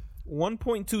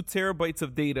 terabytes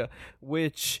of data,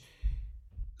 which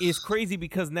is crazy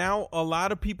because now a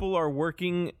lot of people are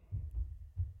working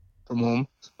From home.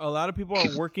 A lot of people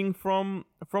are working from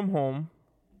home.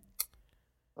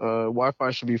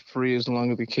 Wi-Fi should be free as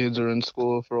long as the kids are in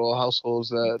school for all households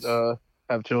that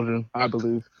have children, I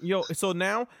believe. Yo, so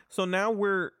now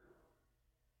we're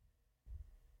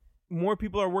more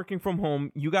people are working from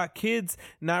home. You got kids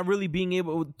not really being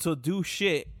able to do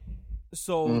shit.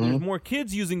 So there's more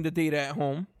kids using the data at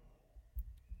home.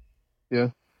 Yeah.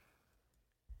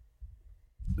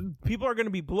 People are going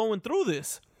to be blowing through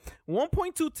this.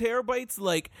 1.2 terabytes,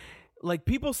 like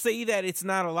people say that it's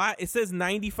not a lot. It says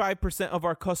 95% of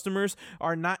our customers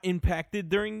are not impacted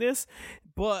during this,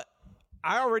 but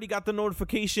I already got the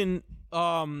notification.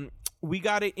 We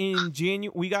got it in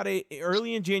We got it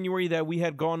early in January that we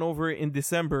had gone over it in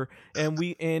December, and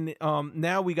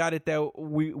now we got it that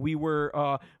we were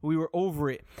over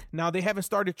it. Now they haven't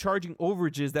started charging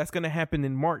overages. That's going to happen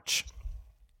in March.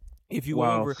 If you go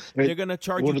over, they're going to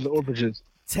charge what you are the overages?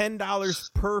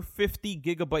 $10 per 50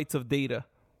 gigabytes of data.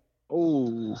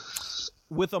 Oh,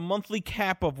 with a monthly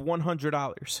cap of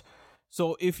 $100.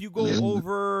 So if you go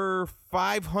over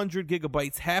 500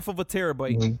 gigabytes, half of a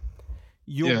terabyte,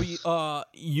 you'll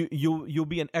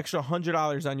be an extra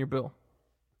 $100 on your bill.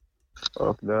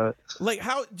 Fuck that. Like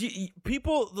how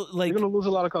people like you're gonna lose a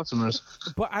lot of customers.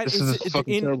 But this is a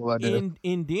fucking terrible idea.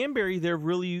 In Danbury, they're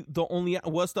really the only.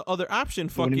 What's the other option?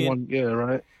 Fucking yeah,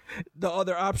 right. The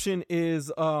other option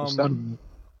is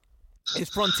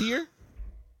Frontier,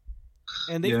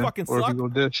 and they fucking suck. Or if you go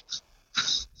Dish.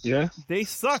 Yeah, they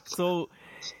suck. So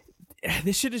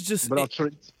this shit is just. But I'll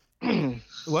trade.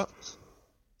 What?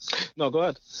 No, go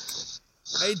ahead.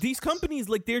 These companies,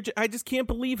 like, I just can't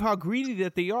believe how greedy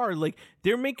that they are. Like,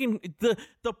 they're making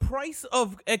the price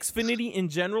of Xfinity in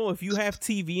general. If you have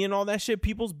TV and all that shit,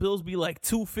 people's bills be like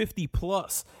 $250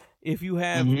 plus. If you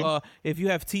have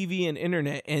TV and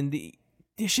internet, and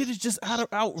this shit is just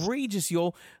outrageous,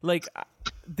 yo. Like,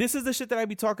 this is the shit that I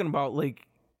be talking about. Like,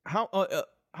 how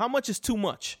much is too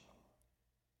much?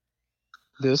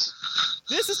 This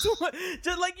is too much.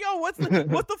 Just like, yo, what's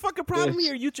the fucking problem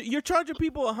here? You're charging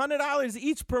people $100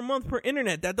 each per month per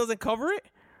internet. That doesn't cover it?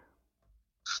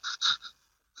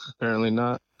 Apparently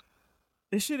not.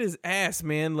 This shit is ass,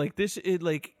 man. Like these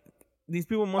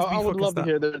people must be. I would love to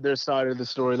hear their side of the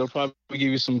story. They'll probably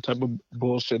give you some type of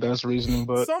bullshit that's reasoning,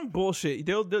 but some bullshit.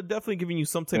 They're definitely giving you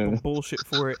some type of bullshit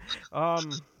for it.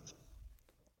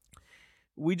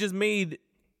 We just made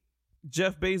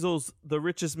Jeff Bezos the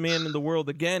richest man in the world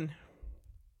again.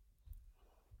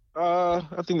 I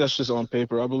think that's just on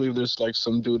paper. I believe there's like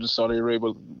some dude in Saudi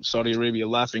Arabia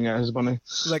laughing at his money.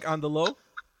 Like on the low?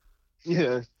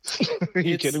 Yeah. Are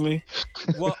you kidding me?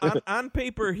 Well, on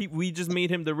paper, we just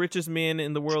made him the richest man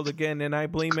in the world again, and I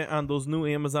blame it on those new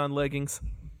Amazon leggings.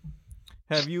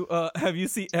 Have you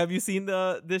seen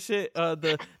this shit?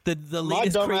 The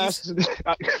latest craze?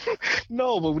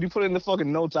 No, but when you put it in the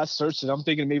fucking notes, I searched it. I'm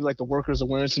thinking maybe like the workers are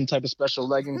wearing some type of special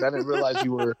leggings. I didn't realize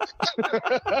you were.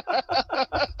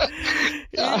 I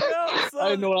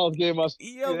didn't know what I was getting myself.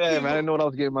 Man, I didn't know what I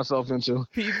was getting myself into.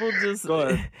 People just go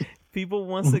ahead. People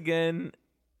once again,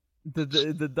 the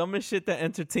dumbest shit that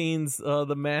entertains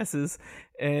the masses,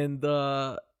 and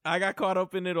I got caught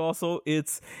up in it. Also,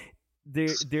 they're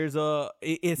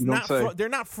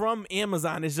not from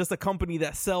Amazon. It's just a company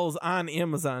that sells on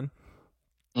Amazon.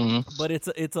 Mm-hmm. But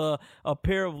it's a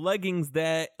pair of leggings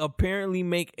that apparently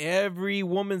make every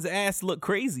woman's ass look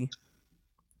crazy.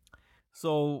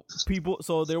 So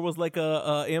there was like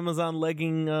a Amazon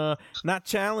legging, not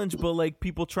challenge, but like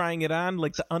people trying it on,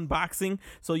 like the unboxing.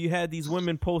 So you had these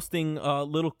women posting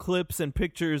little clips and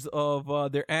pictures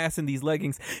of their ass in these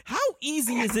leggings. How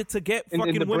easy is it to get fucking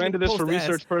women to post ass? And the brand of this for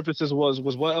research purposes was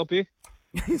what, LP?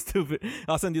 Stupid.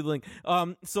 I'll send you the link.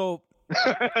 So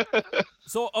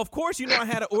of course, I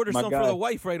had to order some for the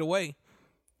wife right away.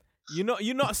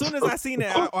 As soon as I seen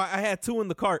it, I had two in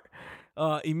the cart.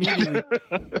 Immediately.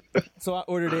 So I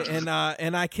ordered it, and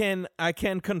I can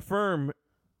confirm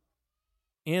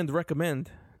and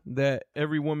recommend that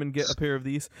every woman get a pair of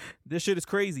these. This shit is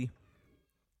crazy.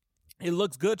 It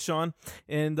looks good, Sean.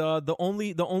 And the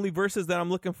only verses that I'm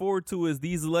looking forward to is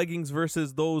these leggings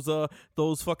versus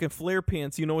those fucking flare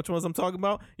pants. You know which ones I'm talking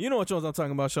about? You know which ones I'm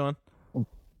talking about, Sean? Of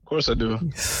course I do.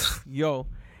 Yo,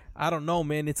 I don't know,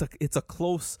 man. It's a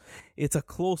close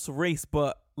race,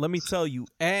 but let me tell you,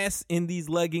 ass in these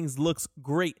leggings looks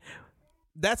great.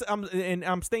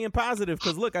 I'm staying positive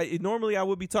because look, normally I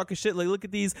would be talking shit like, look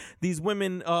at these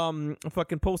women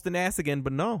fucking posting ass again,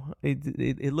 but no,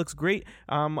 it looks great.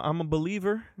 I'm a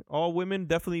believer. All women,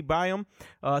 definitely buy them.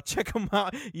 Check them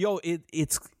out, yo.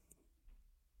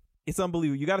 It's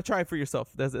unbelievable. You got to try it for yourself.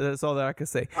 That's all that I can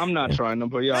say. I'm not trying them,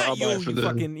 but yeah, I'll buy it for the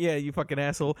fucking you fucking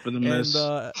asshole. For the miss.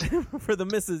 And for the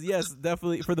misses, yes,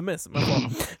 definitely for the miss. My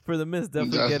fault. For the miss,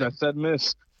 definitely get it. That's that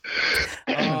miss.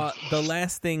 The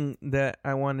last thing that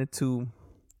I wanted to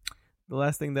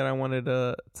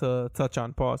touch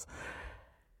on. Pause.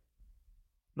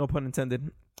 No pun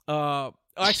intended.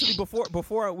 Actually,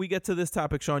 before we get to this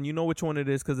topic, Sean, you know which one it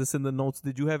is because it's in the notes.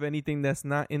 Did you have anything that's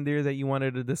not in there that you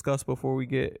wanted to discuss before we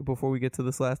get to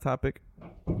this last topic?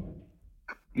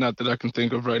 Not that I can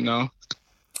think of right now.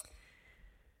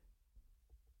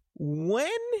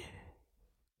 When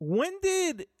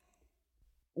did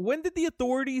the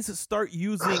authorities start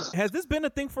using? Has this been a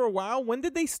thing for a while? When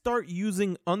did they start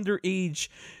using underage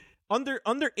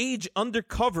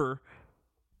undercover?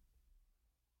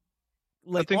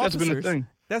 Like, I think officers? That's been a thing.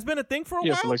 That's been a thing for a while.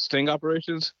 Yeah, like sting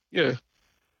operations. Yeah.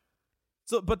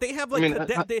 So, but they have like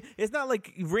it's not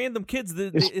like random kids.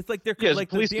 It's like they're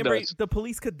like the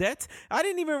police cadets. I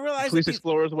didn't even realize police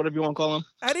explorers, whatever you want to call them.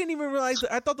 I didn't even realize.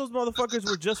 I thought those motherfuckers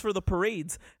were just for the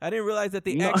parades. I didn't realize that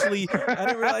they actually. I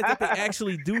didn't realize that they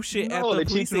actually do shit at the police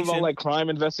station. They teach them about like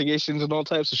crime investigations and all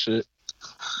types of shit.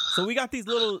 So we got these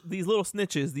little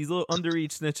snitches, these little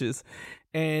underage snitches,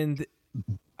 and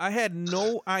I had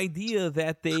no idea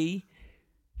that they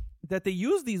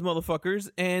use these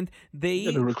motherfuckers, and they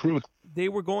recruit. They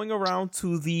were going around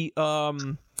to the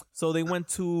so they went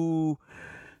to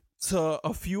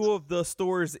a few of the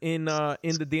stores in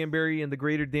the Danbury and the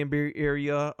greater Danbury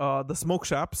area, the smoke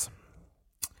shops.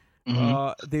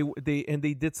 Mm-hmm.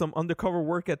 They did some undercover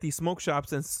work at these smoke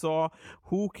shops and saw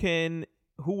who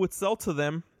would sell to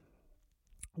them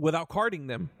without carding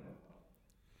them.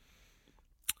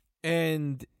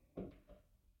 And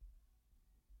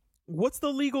what's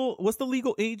the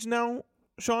legal age now,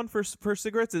 Sean, for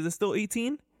cigarettes? Is it still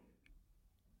 18?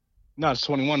 No, it's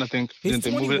 21, I think. It's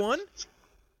 21?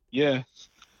 Yeah.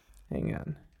 Hang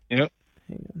on. Yep.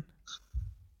 Hang on.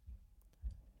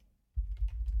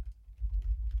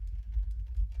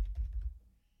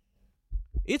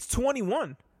 It's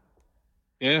 21.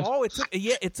 Yeah. Oh,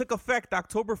 it took effect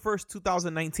October 1st,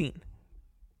 2019.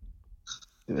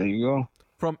 There you go.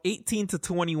 From 18 to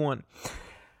 21.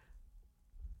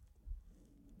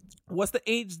 What's the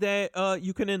age that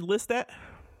you can enlist at?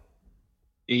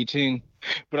 18.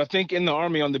 But I think in the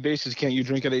Army on the bases, can't you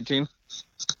drink at 18?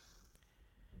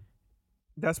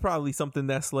 That's probably something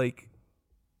that's like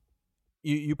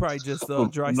you probably just dry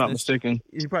snitched. Not mistaken.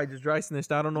 You probably just dry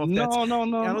snitched. I don't know if that's I don't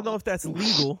know if that's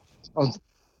legal.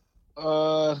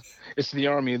 It's the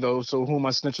Army though, so who am I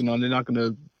snitching on? They're not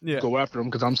gonna go after him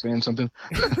because I'm saying something.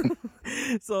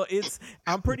 So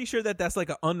I'm pretty sure that's like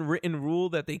an unwritten rule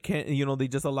that they can't, they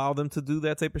just allow them to do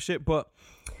that type of shit. But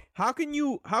how can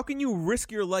you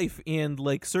risk your life and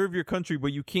like serve your country,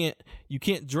 but you can't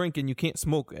drink and you can't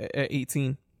smoke at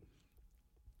 18?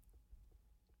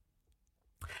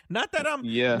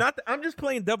 I'm just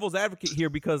playing devil's advocate here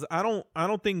because I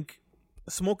don't think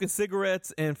smoking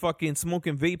cigarettes and fucking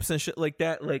smoking vapes and shit like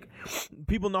that, like,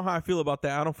 people know how I feel about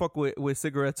that. I don't fuck with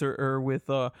cigarettes or with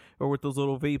those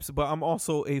little vapes, but I'm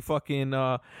also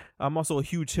a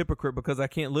huge hypocrite because I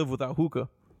can't live without hookah.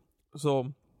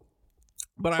 So,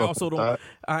 but I also don't.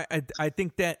 I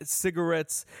think that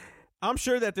cigarettes. I'm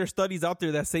sure that there's studies out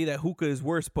there that say that hookah is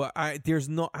worse, but I just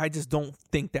don't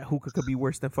think that hookah could be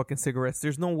worse than fucking cigarettes.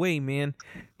 There's no way, man.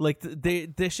 Like,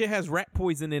 this shit has rat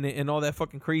poison in it and all that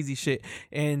fucking crazy shit.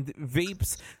 And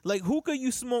vapes, like hookah,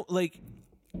 you smoke, like,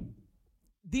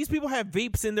 these people have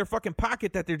vapes in their fucking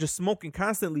pocket that they're just smoking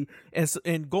constantly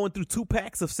and going through 2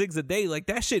 packs of cigs a day. Like,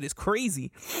 that shit is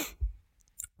crazy.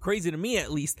 Crazy to me,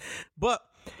 at least. But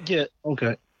yeah,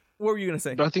 okay. What were you gonna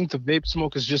say? But I think the vape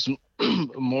smoke is just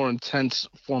a more intense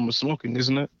form of smoking,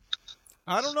 isn't it?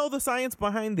 I don't know the science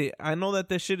behind it. I know that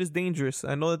this shit is dangerous.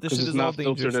 I know that this shit is all dangerous.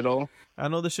 Not filtered at all. I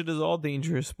know this shit is all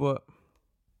dangerous, but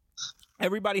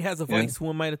everybody has a vice. Who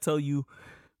am I to tell you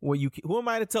Who am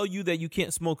I to tell you that you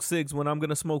can't smoke cigs when I'm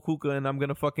gonna smoke hookah and I'm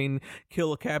gonna fucking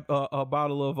kill a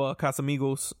bottle of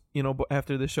Casamigos,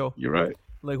 after the show? You're right.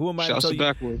 Like, who am I to tell you?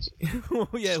 Backwards.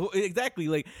 Yeah, exactly.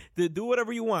 Like, do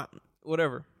whatever you want,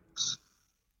 whatever.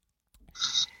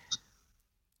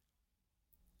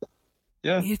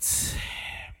 Yeah,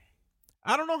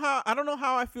 I don't know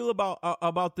how I feel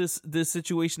about this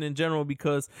situation in general,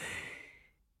 because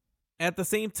at the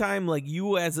same time, like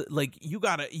you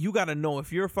gotta know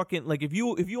if you're fucking like if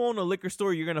you own a liquor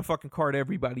store, you're gonna fucking card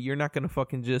everybody. You're not gonna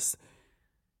fucking just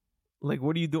like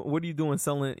what are you doing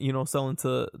selling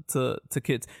to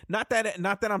kids? Not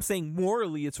that I'm saying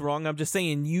morally it's wrong. I'm just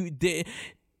saying you did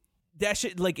that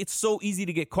shit. Like it's so easy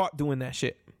to get caught doing that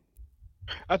shit.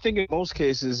 I think in most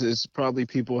cases it's probably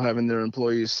people having their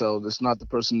employees sell. It's not the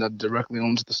person that directly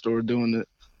owns the store doing it,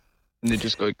 and they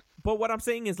just like. But what I'm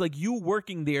saying is, like, you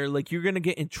working there, like, you're gonna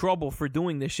get in trouble for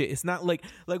doing this shit. It's not like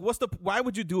why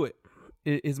would you do it?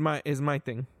 Is my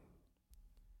thing.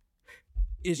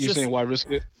 It's You're just saying why risk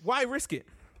it? Why risk it?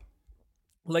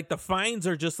 Like the fines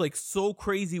are just like so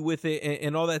crazy with it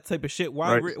and all that type of shit.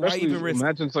 Why even risk?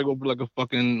 Imagine it's like over like a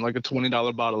fucking like a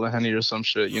 $20 bottle of Henny or some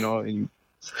shit, you know? And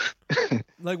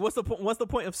like what's the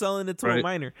point of selling it to a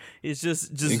minor? It's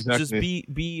just exactly.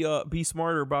 be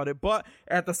smarter about it. But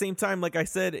at the same time, like I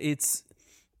said, it's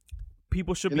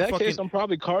people should in be that fucking. case, I'm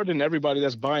probably carding everybody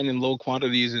that's buying in low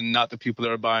quantities and not the people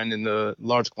that are buying in the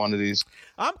large quantities.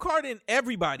 I'm carding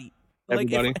everybody.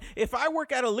 Everybody. Like if I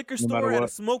work at a liquor store at a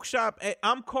smoke shop,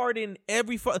 I'm carding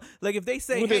like if they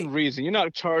say within reason, you're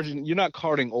not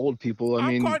carding old people.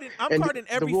 I'm carding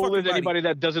every. The rule is anybody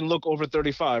that doesn't look over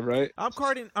 35, right? I'm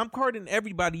carding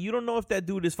everybody. You don't know if that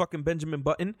dude is fucking Benjamin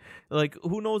Button. Like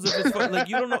who knows if it's like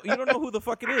you don't know who the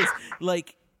fuck it is.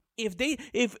 Like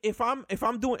if I'm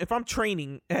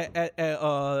training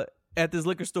at this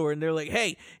liquor store and they're like,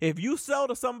 hey, if you sell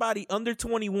to somebody under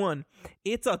 21,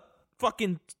 it's a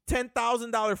fucking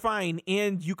 $10,000 fine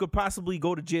and you could possibly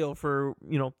go to jail for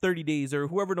 30 days or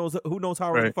who knows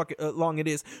how long it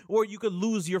is, or you could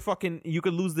lose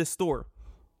this store.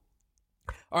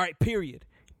 All right, period.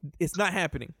 It's not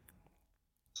happening.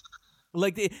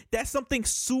 Like that's something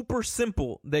super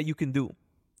simple that you can do.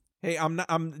 Hey,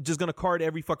 I'm just gonna card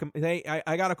every fucking. Hey,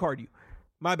 I gotta card you.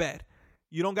 My bad.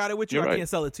 You don't got it with you. I can't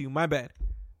sell it to you. My bad.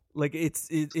 Like it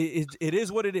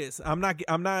is what it is. I'm not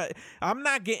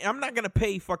gonna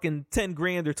pay fucking 10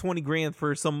 grand or 20 grand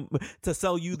for to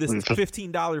sell you this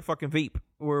 $15 fucking vape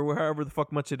or however the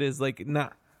fuck much it is. Like nah.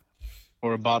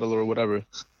 Or a bottle or whatever.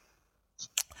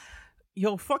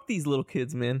 Yo, fuck these little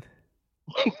kids, man.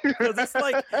 Because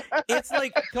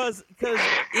because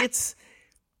it's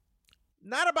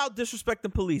not about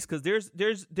disrespecting police, because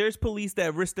there's police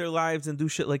that risk their lives and do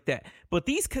shit like that. But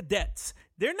these cadets,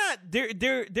 they're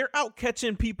out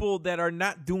catching people that are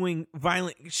not doing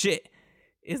violent shit.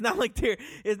 It's not like they're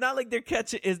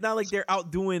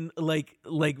out doing like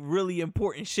really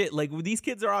important shit. Like these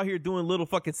kids are out here doing little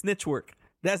fucking snitch work.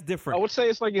 That's different. I would say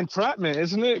it's like entrapment,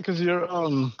 isn't it? Because you're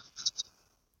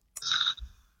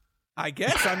I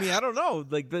guess. I mean, I don't know.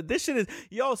 Like this shit is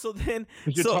So then,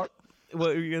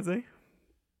 what were you gonna say?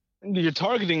 You're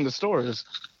targeting the stores.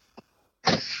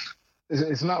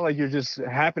 It's not like you're just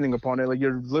happening upon it. Like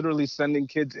you're literally sending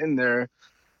kids in there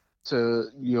to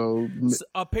So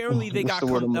apparently they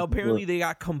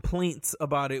got complaints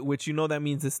about it, which that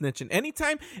means it's snitching.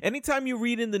 Anytime you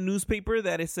read in the newspaper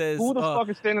that it says who the fuck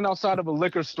is standing outside of a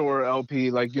liquor store,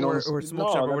 LP, like or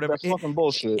smoke shop or whatever, that's fucking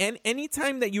bullshit. And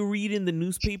anytime that you read in the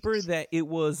newspaper that it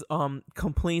was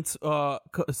complaints,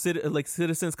 like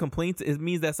citizens complaints, it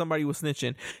means that somebody was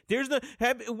snitching. When's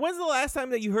the last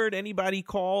time that you heard anybody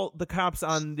call the cops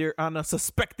on a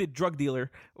suspected drug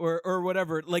dealer or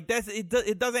whatever? Like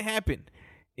it doesn't happen.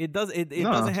 It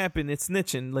doesn't happen. It's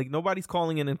snitching. Like nobody's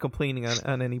calling in and complaining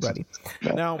on anybody.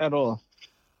 Now at all.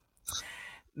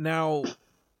 Now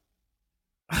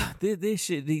this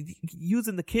shit,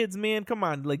 using the kids, man. Come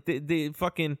on, like they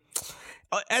fucking.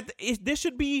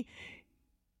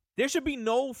 There should be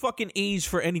no fucking age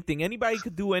for anything. Anybody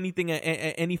could do anything at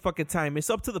any fucking time. It's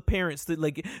up to the parents.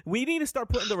 We need to start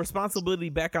putting the responsibility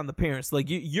back on the parents. Like,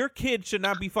 your kid should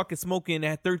not be fucking smoking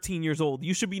at 13 years old.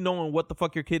 You should be knowing what the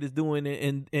fuck your kid is doing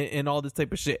and all this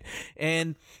type of shit.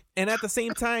 And at the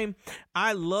same time,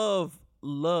 I love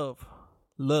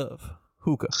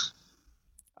hookah.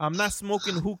 I'm not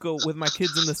smoking hookah with my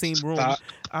kids in the same room.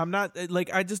 I'm not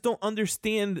I just don't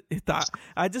understand that.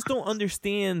 I just don't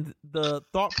understand the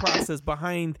thought process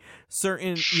behind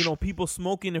certain, people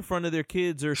smoking in front of their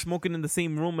kids or smoking in the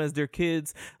same room as their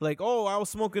kids. Like, oh, I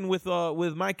was smoking with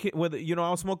my kid, I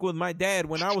was smoking with my dad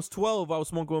when I was 12. I was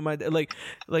smoking with my dad. Like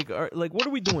what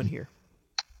are we doing here?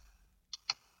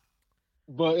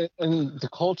 But in the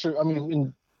culture, I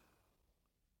mean,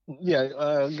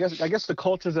 I guess the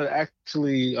cultures that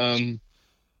actually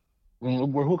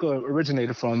where hookah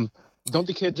originated from, don't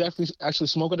the kids actually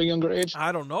smoke at a younger age?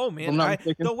 I don't know, man.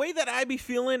 The way that I be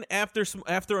feeling after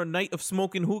a night of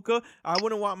smoking hookah, I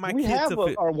wouldn't want my kids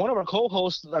to. One of our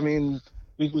co-hosts. I mean,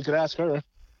 we could ask her.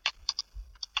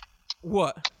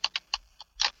 What?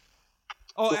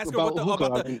 Oh, ask her about what hookah,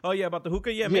 about I mean, oh yeah, about the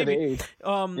hookah. Yeah, yeah, maybe. the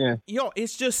age. Yo,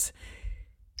 it's just,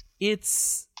 I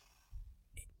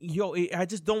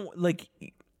just don't like.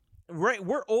 Right,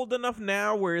 we're old enough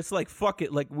now where it's like fuck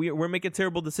it, like we're making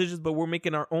terrible decisions, but we're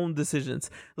making our own decisions.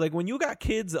 Like when you got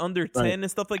kids under 10 and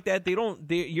stuff like that,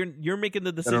 you're making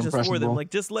the decisions for them.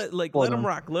 Like just let them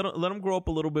rock, let them grow up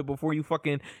a little bit before you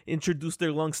fucking introduce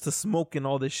their lungs to smoke and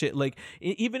all this shit. Like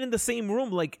even in the same room,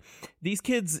 like these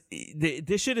kids,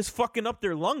 this shit is fucking up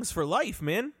their lungs for life,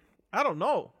 man. I don't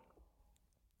know.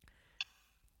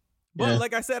 But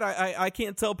like I said, I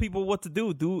can't tell people what to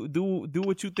do. Do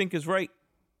what you think is right.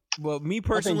 Well, me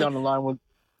personally, I think down the line,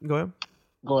 go ahead.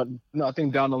 Go ahead. No, I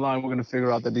think down the line we're gonna figure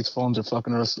out that these phones are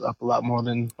fucking us up a lot more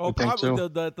than we think too.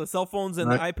 The cell phones and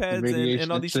the iPads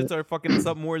and all these shits are fucking us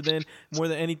up more than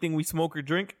anything we smoke or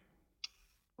drink.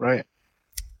 Right.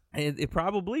 And it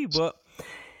probably, but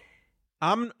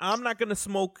I'm not gonna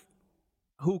smoke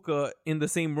hookah in the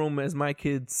same room as my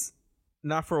kids,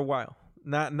 not for a while.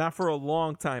 Not for a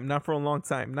long time. Not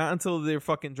until they're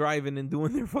fucking driving and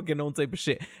doing their fucking own type of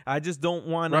shit. I just don't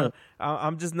want to.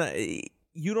 I'm just not.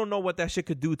 You don't know what that shit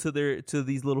could do to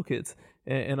these little kids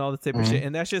and all the type of shit.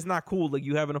 And that's just not cool. Like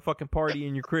you having a fucking party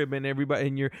in your crib and everybody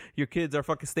and your kids are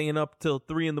fucking staying up till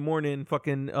 3 a.m.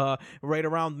 fucking right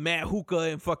around mad hookah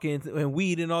and fucking and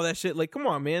weed and all that shit. Like come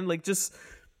on, man. Like just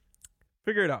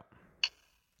figure it out.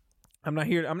 I'm not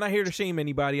here to shame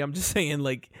anybody. I'm just saying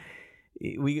like.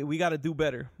 We got to do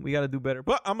better.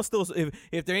 But I'm still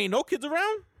if there ain't no kids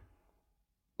around,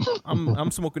 I'm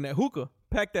smoking that hookah.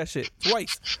 Pack that shit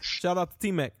twice. Shout out to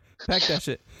T-Mac. Pack that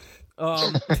shit.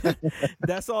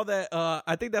 That's all that.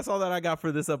 I think that's all that I got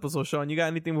for this episode. Sean, you got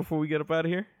anything before we get up out of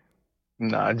here?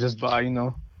 Nah, just buy.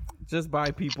 Just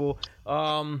buy, people.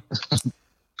 Don't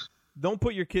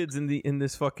put your kids in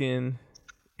this fucking.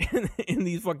 In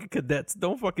these fucking cadets.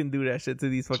 Don't fucking do that shit to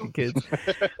these fucking kids.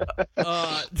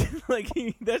 Like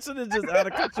that shit is just out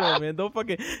of control, man.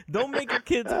 Don't make your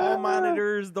kids all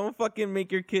monitors. Don't fucking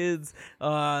make your kids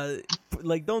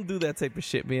like don't do that type of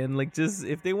shit, man. Like just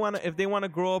if they wanna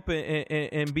grow up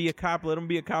and be a cop, let them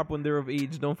be a cop when they're of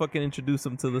age. Don't fucking introduce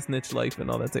them to the snitch life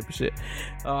and all that type of shit.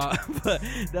 But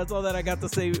that's all that I got to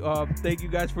say. Thank you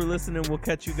guys for listening. We'll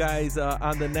catch you guys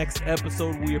on the next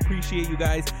episode. We appreciate you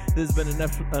guys. This has been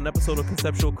an episode of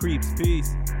Conceptual Creeps.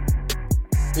 Peace.